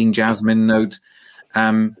a green jasmine note.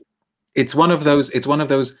 It's one of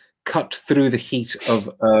those cut through the heat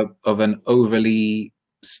of an overly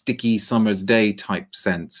sticky summer's day type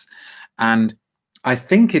scents. And I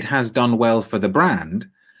think it has done well for the brand.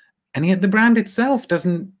 And yet the brand itself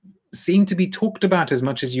doesn't seem to be talked about as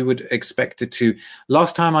much as you would expect it to.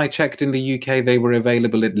 Last time I checked in the UK, they were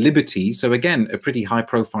available at Liberty. So again, a pretty high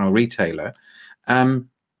profile retailer.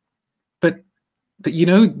 But you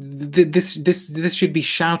know, this should be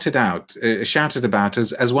shouted about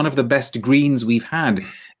as one of the best greens we've had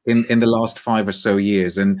in the last 5 or so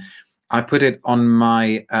years. And I put it on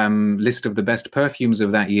my list of the best perfumes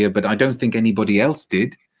of that year, but I don't think anybody else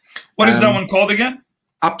did. What is that one called again?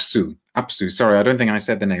 Apsu. Sorry, I don't think I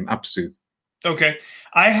said the name. Apsu. Okay,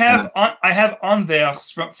 I have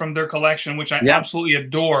Unrehearsed from their collection, which I absolutely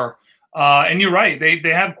adore. And you're right; they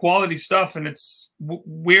have quality stuff, and it's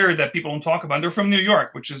weird that people don't talk about it. They're from New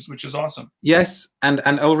York, which is awesome. Yes, and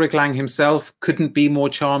Ulrich Lang himself couldn't be more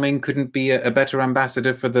charming, couldn't be a better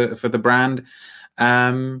ambassador for the brand.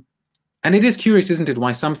 And it is curious, isn't it,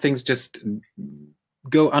 why some things just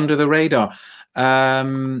go under the radar.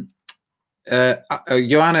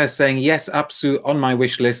 Joanna is saying, yes, Apsu on my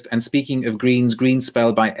wish list. And speaking of greens, Green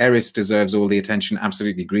Spell by Eris deserves all the attention.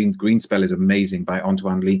 Absolutely. Green Spell is amazing by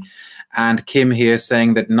Antoine Lee. And Kim here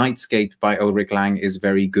saying that Nightscape by Ulrich Lang is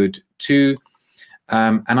very good too.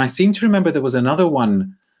 And I seem to remember there was another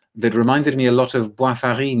one that reminded me a lot of Bois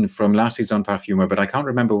Farine from L'Artisan Parfumer, but I can't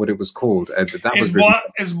remember what it was called.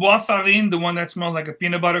 Is Bois Farine the one that smells like a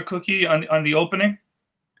peanut butter cookie on the opening?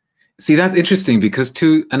 See, that's interesting, because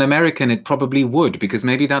to an American, it probably would, because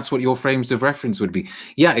maybe that's what your frames of reference would be.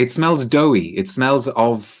 Yeah, it smells doughy. It smells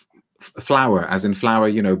of flour, as in flour,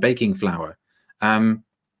 you know, baking flour.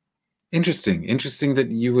 Interesting that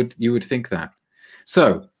you would think that.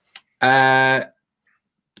 So that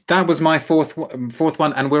was my fourth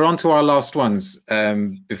one, and we're on to our last ones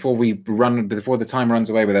before the time runs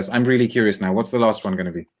away with us. I'm really curious now. What's the last one going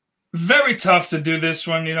to be? Very tough to do this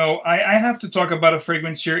one. You know, I have to talk about a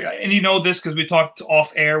fragrance here. And you know this because we talked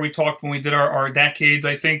off air. We talked when we did our decades.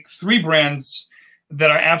 I think 3 brands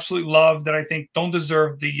that I absolutely love that I think don't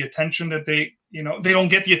deserve the attention that they don't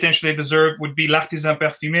get the attention they deserve would be L'Artisan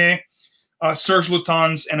Parfumé, Serge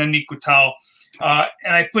Lutens, and Annick Goutal.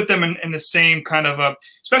 And I put them in the same kind of,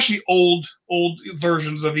 especially old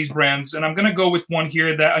versions of these brands. And I'm going to go with one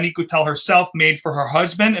here that Annick Goutal herself made for her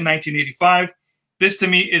husband in 1985. This, to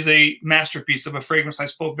me, is a masterpiece of a fragrance. I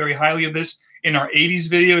spoke very highly of this in our 80s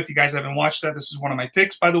video. If you guys haven't watched that, this is one of my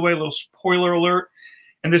picks, by the way, a little spoiler alert.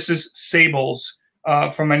 And this is Sables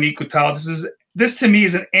from Annick Goutal. This, to me,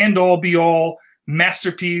 is an end-all, be-all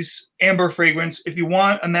masterpiece amber fragrance. If you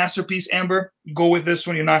want a masterpiece amber, go with this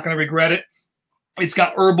one. You're not going to regret it. It's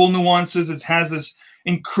got herbal nuances. It has this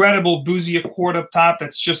incredible boozy accord up top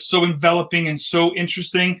that's just so enveloping and so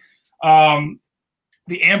interesting. The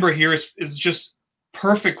amber here is just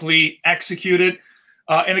perfectly executed.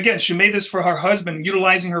 And again, she made this for her husband,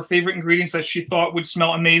 utilizing her favorite ingredients that she thought would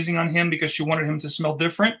smell amazing on him because she wanted him to smell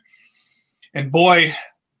different. And boy,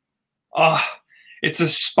 it's a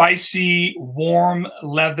spicy, warm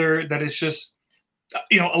leather that is just,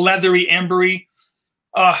 you know, a leathery, ambery.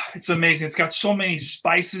 It's amazing. It's got so many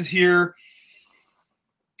spices here.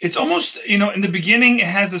 It's almost, you know, in the beginning, it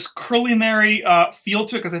has this culinary feel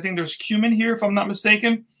to it because I think there's cumin here, if I'm not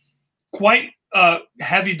mistaken. Quite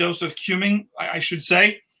heavy dose of cumin, I should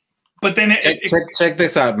say. But then check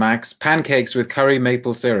this out, Max. Pancakes with curry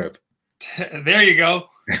maple syrup. There you go.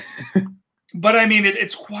 But I mean,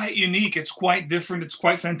 it's quite unique. It's quite different. It's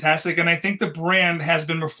quite fantastic. And I think the brand has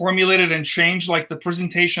been reformulated and changed. Like the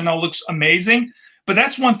presentation now looks amazing. But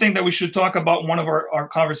that's one thing that we should talk about in one of our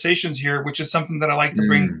conversations here, which is something that I like to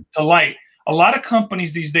bring to light. A lot of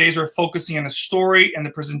companies these days are focusing on the story and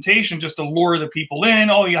the presentation just to lure the people in.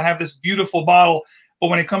 Oh, you have this beautiful bottle. But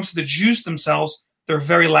when it comes to the juice themselves, they're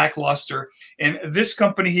very lackluster. And this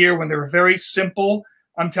company here, when they're very simple,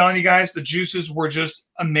 I'm telling you guys, the juices were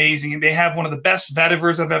just amazing. And they have one of the best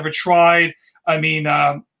vetivers I've ever tried. I mean,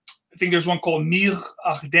 I think there's one called Myrrhe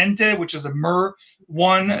Ardente, which is a myrrh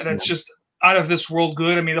one that's just out of this world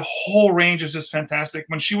good. I mean, the whole range is just fantastic.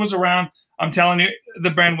 When she was around, I'm telling you, the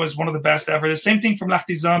brand was one of the best ever. The same thing from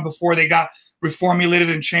L'Artisan before they got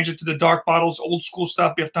reformulated and changed it to the dark bottles, old school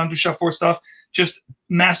stuff, Bertin du Chafour stuff, just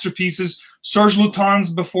masterpieces. Serge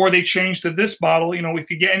Lutens before they changed to this bottle. You know, if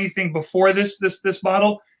you get anything before this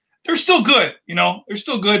bottle, they're still good. You know, they're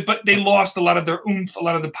still good, but they lost a lot of their oomph, a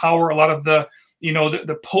lot of the power, a lot of the, you know,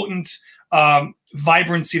 the potent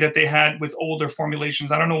vibrancy that they had with older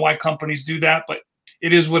formulations. I don't know why companies do that, but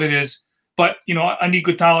it is what it is. But, you know, Annick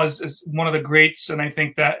Goutal is one of the greats, and I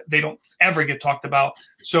think that they don't ever get talked about.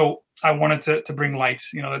 So I wanted to bring light,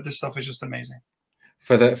 you know, that this stuff is just amazing.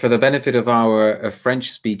 For the benefit of our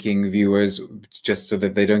French-speaking viewers, just so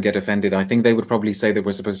that they don't get offended, I think they would probably say that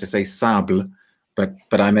we're supposed to say sable, but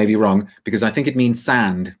I may be wrong, because I think it means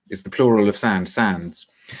sand. It's the plural of sand, sands.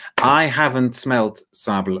 I haven't smelt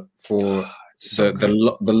sable for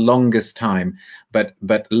the longest time, but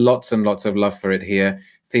lots and lots of love for it here.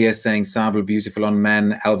 Thea saying sable beautiful on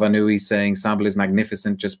men. Alvanui saying sable is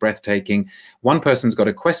magnificent, just breathtaking. One person's got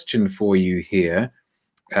a question for you here,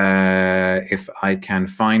 if I can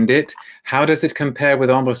find it. How does it compare with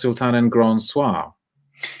Ambre Sultan and Grand Soir?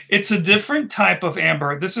 It's a different type of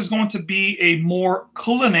amber. This is going to be a more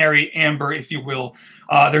culinary amber, if you will.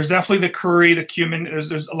 There's definitely the curry, the cumin.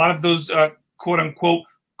 There's a lot of those quote unquote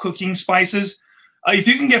cooking spices. If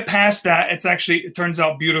you can get past that, it turns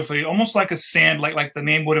out beautifully, almost like a sand, like the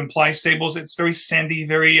name would imply. Sables, it's very sandy,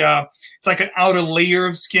 very it's like an outer layer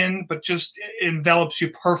of skin, but just envelops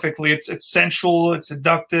you perfectly. It's sensual, it's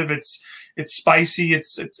seductive, it's spicy,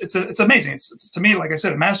 it's amazing. It's to me, like I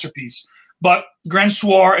said, a masterpiece. But Grand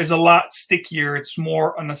Soir is a lot stickier. It's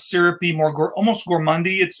more on a syrupy, more almost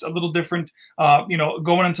gourmandy. It's a little different, you know,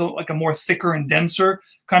 going into like a more thicker and denser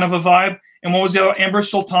kind of a vibe. And what was the other? Ambre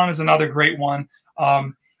Sultan is another great one.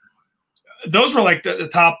 Those were like the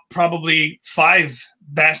top probably 5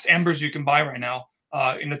 best ambers you can buy right now,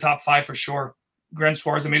 in the top 5 for sure. Grand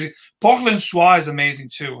Soir is amazing. Porcelain Soir is amazing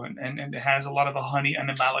too, and it has a lot of a honey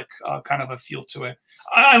animalic kind of a feel to it.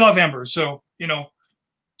 I love ambers, so you know.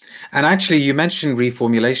 And actually, you mentioned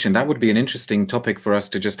reformulation. That would be an interesting topic for us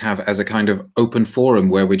to just have as a kind of open forum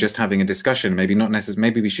where we're just having a discussion. Maybe not necessarily.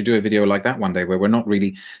 Maybe we should do a video like that one day where we're not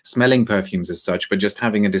really smelling perfumes as such, but just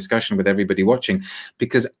having a discussion with everybody watching.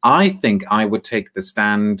 Because I think I would take the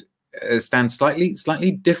stand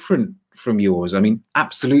slightly different from yours. I mean,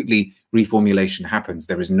 absolutely, reformulation happens.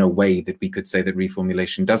 There is no way that we could say that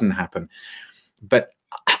reformulation doesn't happen. But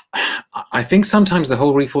I think sometimes the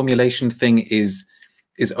whole reformulation thing is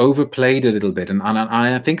overplayed a little bit, and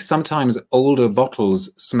I think sometimes older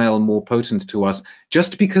bottles smell more potent to us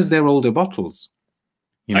just because they're older bottles.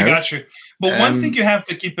 You know? I got you. But one thing you have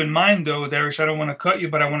to keep in mind, though, Darish, I don't want to cut you,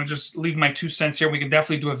 but I want to just leave my 2 cents here. We can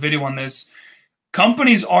definitely do a video on this.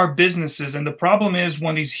 Companies are businesses, and the problem is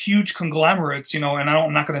when these huge conglomerates, you know, and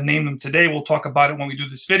I'm not going to name them today, we'll talk about it when we do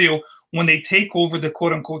this video, when they take over the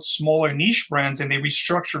quote-unquote smaller niche brands and they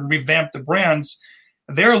restructure and revamp the brands,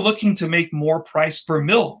 they're looking to make more price per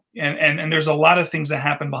mil. And there's a lot of things that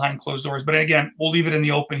happen behind closed doors. But again, we'll leave it in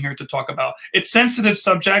the open here to talk about. It's sensitive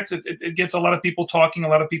subjects. It gets a lot of people talking, a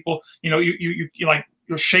lot of people, you know,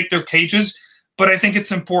 you'll shake their cages. But I think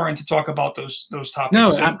it's important to talk about those topics.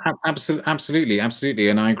 No, absolutely.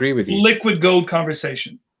 And I agree with you. Liquid gold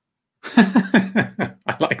conversation.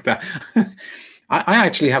 I like that. I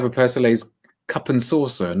actually have a Persolaise cup and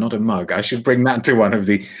saucer, not a mug. I should bring that to one of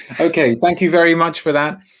the... Okay, thank you very much for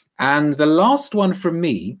that. And the last one from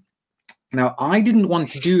me. Now, I didn't want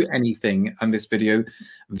to do anything on this video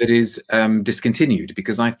that is discontinued,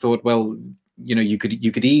 because I thought, well, you know, you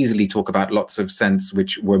could easily talk about lots of scents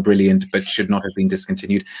which were brilliant but should not have been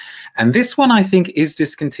discontinued. And this one, I think, is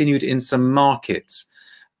discontinued in some markets.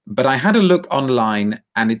 But I had a look online,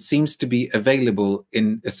 and it seems to be available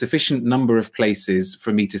in a sufficient number of places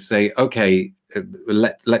for me to say, okay,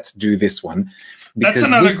 let's do this one. That's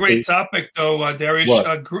another great topic, though, Darius.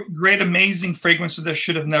 Great, amazing fragrances that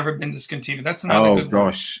should have never been discontinued. That's another good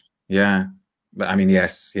one. Yeah. But I mean,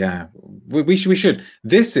 yes, yeah. We should.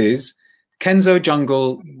 This is Kenzo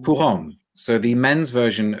Jungle Pour Homme. So the men's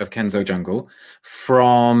version of Kenzo Jungle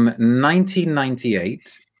from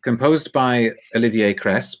 1998. Composed by Olivier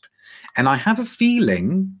Cresp. And I have a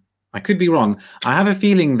feeling, I could be wrong, I have a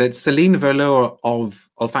feeling that Céline Velours of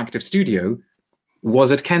Olfactive Studio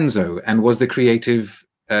was at Kenzo and was the creative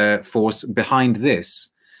force behind this,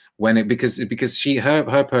 because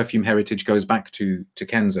her perfume heritage goes back to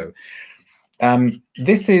Kenzo.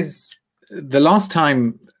 This is the last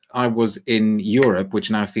time I was in Europe, which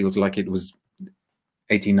now feels like it was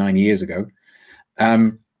 89 years ago.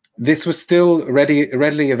 This was still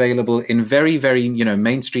readily available in very, very,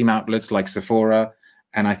 mainstream outlets like Sephora.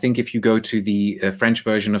 And I think if you go to the French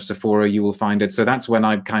version of Sephora, you will find it. So that's when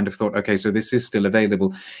I kind of thought, okay, so this is still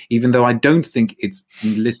available, even though I don't think it's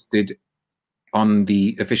listed on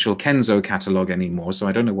the official Kenzo catalog anymore. So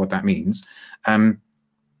I don't know what that means.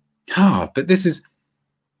 But this is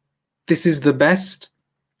the best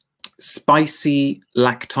spicy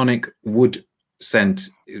lactonic wood scent.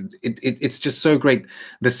 It's just so great.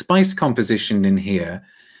 The spice composition in here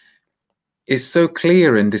is so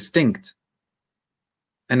clear and distinct.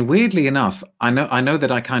 And weirdly enough, I know that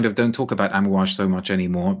I kind of don't talk about Amouage so much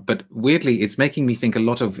anymore, but weirdly, it's making me think a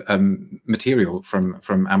lot of material from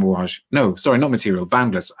Amouage. No, sorry, not material,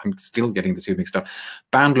 Boundless. I'm still getting the two mixed up.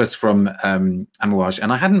 Boundless from Amouage,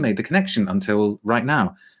 and I hadn't made the connection until right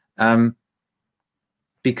now.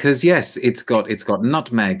 Because yes, it's got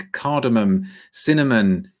nutmeg, cardamom,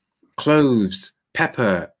 cinnamon, cloves,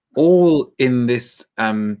 pepper, all in this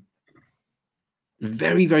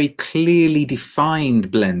very, very clearly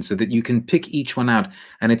defined blend, so that you can pick each one out,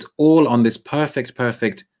 and it's all on this perfect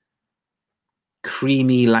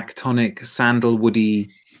creamy, lactonic, sandalwoody,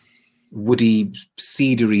 woody,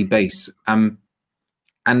 cedary base. And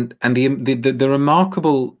the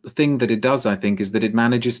remarkable thing that it does, I think, is that it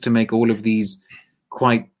manages to make all of these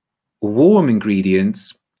quite warm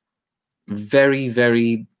ingredients very,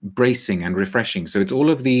 very bracing and refreshing. So it's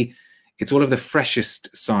all of the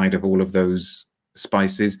freshest side of all of those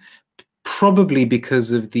spices, probably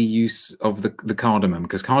because of the use of the cardamom,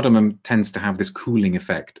 because cardamom tends to have this cooling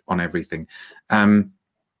effect on everything. And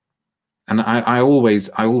I always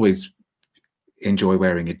enjoy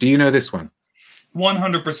wearing it. Do you know this one?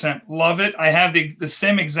 100% love it. I have the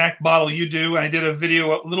same exact bottle you do. I did a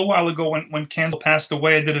video a little while ago when Kenzo passed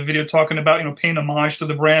away. I did a video talking about paying homage to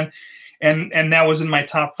the brand, and that was in my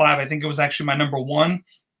top 5. I think it was actually my #1,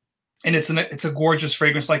 and it's a gorgeous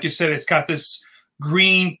fragrance. Like you said, it's got this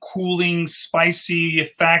green, cooling, spicy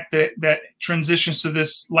effect that transitions to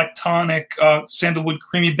this lactonic sandalwood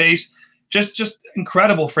creamy base. Just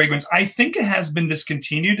incredible fragrance. I think it has been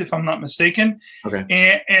discontinued, if I'm not mistaken.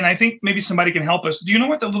 Okay. And I think maybe somebody can help us. Do you know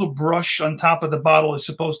what the little brush on top of the bottle is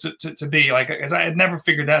supposed to be? Like, as I had never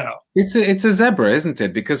figured that out. It's a zebra, isn't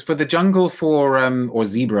it? Because for the jungle, or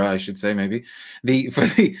zebra, I should say, maybe for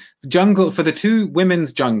the jungle, for the two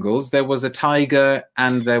women's jungles, there was a tiger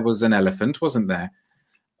and there was an elephant, wasn't there?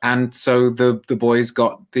 And so the boys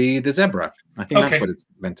got the zebra. I think that's what it's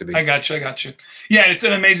meant to be. I got you. Yeah, it's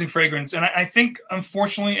an amazing fragrance, and I think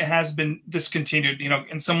unfortunately it has been discontinued.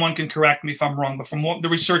 And someone can correct me if I'm wrong, but from the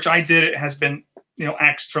research I did, it has been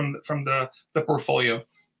axed from the portfolio.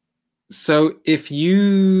 So if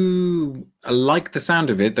you like the sound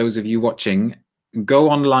of it, those of you watching, go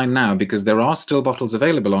online now, because there are still bottles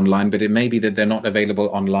available online, but it may be that they're not available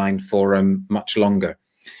online for much longer.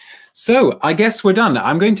 So I guess we're done.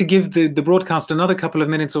 I'm going to give the broadcast another couple of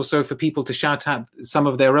minutes or so for people to shout out some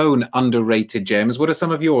of their own underrated gems. What are some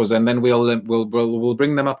of yours? And then we'll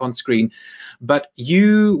bring them up on screen. But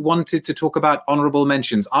you wanted to talk about honorable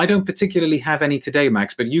mentions. I don't particularly have any today,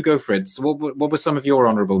 Max, but you go for it. So what were some of your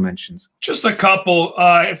honorable mentions? Just a couple.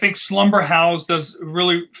 I think Slumber House does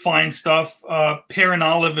really fine stuff. Pear and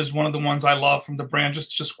Olive is one of the ones I love from the brand.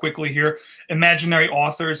 Just quickly here. Imaginary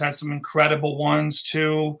Authors has some incredible ones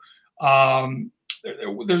too.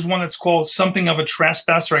 There's one that's called Something of a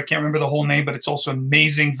Trespasser. I can't remember the whole name, but it's also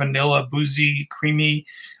amazing. Vanilla, boozy, creamy.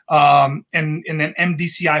 And then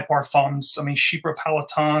MDCI Parfums. I mean, Chypre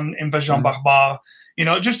Palatin, Invasion Barbare.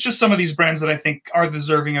 Just some of these brands that I think are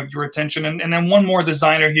deserving of your attention. And then one more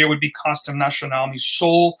designer here would be Costume National. I mean,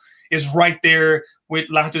 Soul is right there with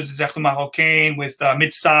L'Art des Arts Marocains, with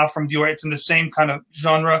Mitsa from Dior. It's in the same kind of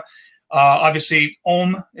genre. Obviously,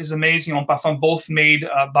 Homme is amazing. Homme Parfum, both made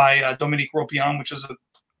by Dominique Ropion, which is a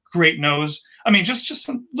great nose. I mean, just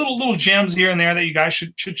some little gems here and there that you guys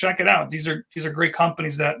should check it out. These are great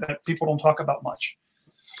companies that people don't talk about much.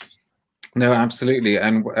 No, absolutely,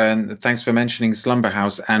 and thanks for mentioning Slumber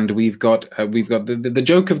House. And we've got the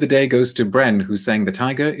joke of the day goes to Bren, who's saying the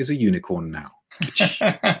tiger is a unicorn now.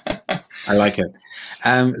 I like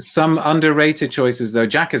it. Some underrated choices, though.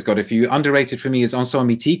 Jack has got a few. Underrated for me is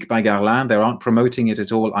Ensemble Mythique by Guerlain. They aren't promoting it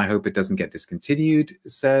at all. I hope it doesn't get discontinued,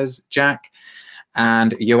 says Jack.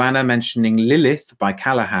 And Joanna mentioning Lilith by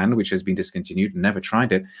Callahan, which has been discontinued, never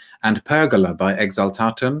tried it. And Pergola by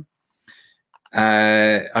Exaltatum.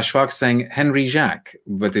 Ashfaq saying Henry Jacques,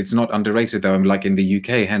 but it's not underrated, though. Like in the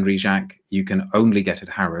UK, Henry Jacques, you can only get at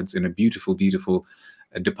Harrods in a beautiful, beautiful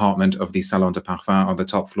department of the Salon de Parfum on the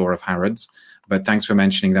top floor of Harrods. But thanks for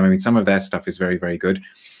mentioning them. I mean, some of their stuff is very, very good.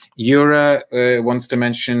 Yura wants to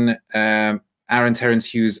mention Aaron Terence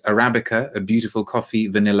Hughes Arabica, a beautiful coffee,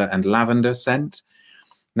 vanilla, and lavender scent.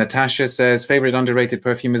 Natasha says, favorite underrated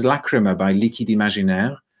perfume is Lacrima by Liquide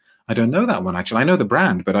Imaginaire. I don't know that one, actually. I know the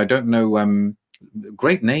brand, but I don't know.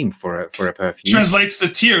 Great name for a perfume. Translates to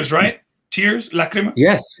tears, right? Tears, Lacrima?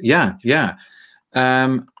 Yes, yeah, yeah.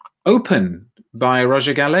 Open by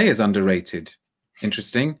Roger Gallet is underrated.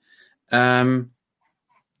 Interesting. And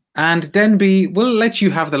Denby, we'll let you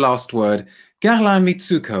have the last word. Guerlain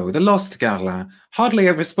Mitsuko, the lost Guerlain, hardly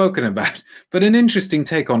ever spoken about, but an interesting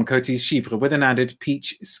take on Coty's Chypre with an added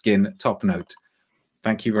peach skin top note.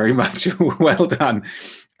 Thank you very much. Well done.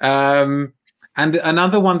 And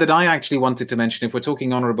another one that I actually wanted to mention, if we're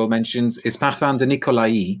talking honorable mentions, is Parfum de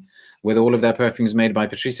Nicolai, with all of their perfumes made by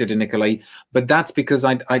Patricia de Nicolai. But that's because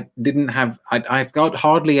I've got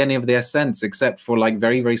hardly any of their scents except for like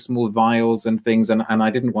very, very small vials and things. And I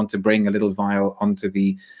didn't want to bring a little vial onto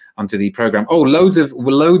the program. Oh, loads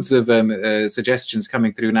of suggestions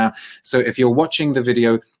coming through now. So if you're watching the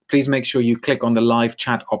video, please make sure you click on the live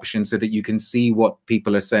chat option so that you can see what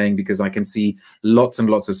people are saying, because I can see lots and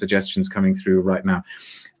lots of suggestions coming through right now.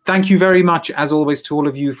 Thank you very much, as always, to all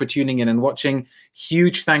of you for tuning in and watching.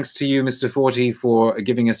 Huge thanks to you, Mr. Forti, for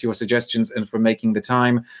giving us your suggestions and for making the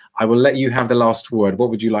time. I will let you have the last word. What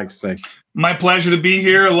would you like to say? My pleasure to be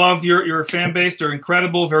here. I love your fan base. They're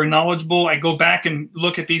incredible, very knowledgeable. I go back and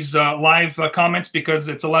look at these live comments because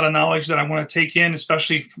it's a lot of knowledge that I want to take in,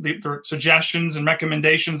 especially their suggestions and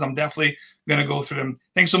recommendations. I'm definitely going to go through them.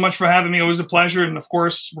 Thanks so much for having me. Always a pleasure. And of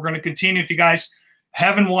course, we're going to continue. If you guys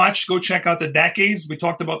haven't watched, go check out the decades. We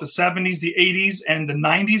talked about the 70s, the 80s, and the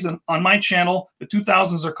 90s on my channel. The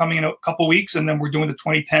 2000s are coming in a couple weeks, and then we're doing the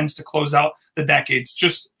 2010s to close out the decades.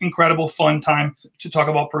 Just incredible, fun time to talk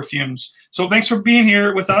about perfumes. So thanks for being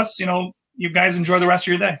here with us. You know, you guys enjoy the rest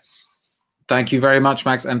of your day. Thank you very much,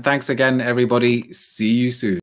 Max. And thanks again, everybody. See you soon.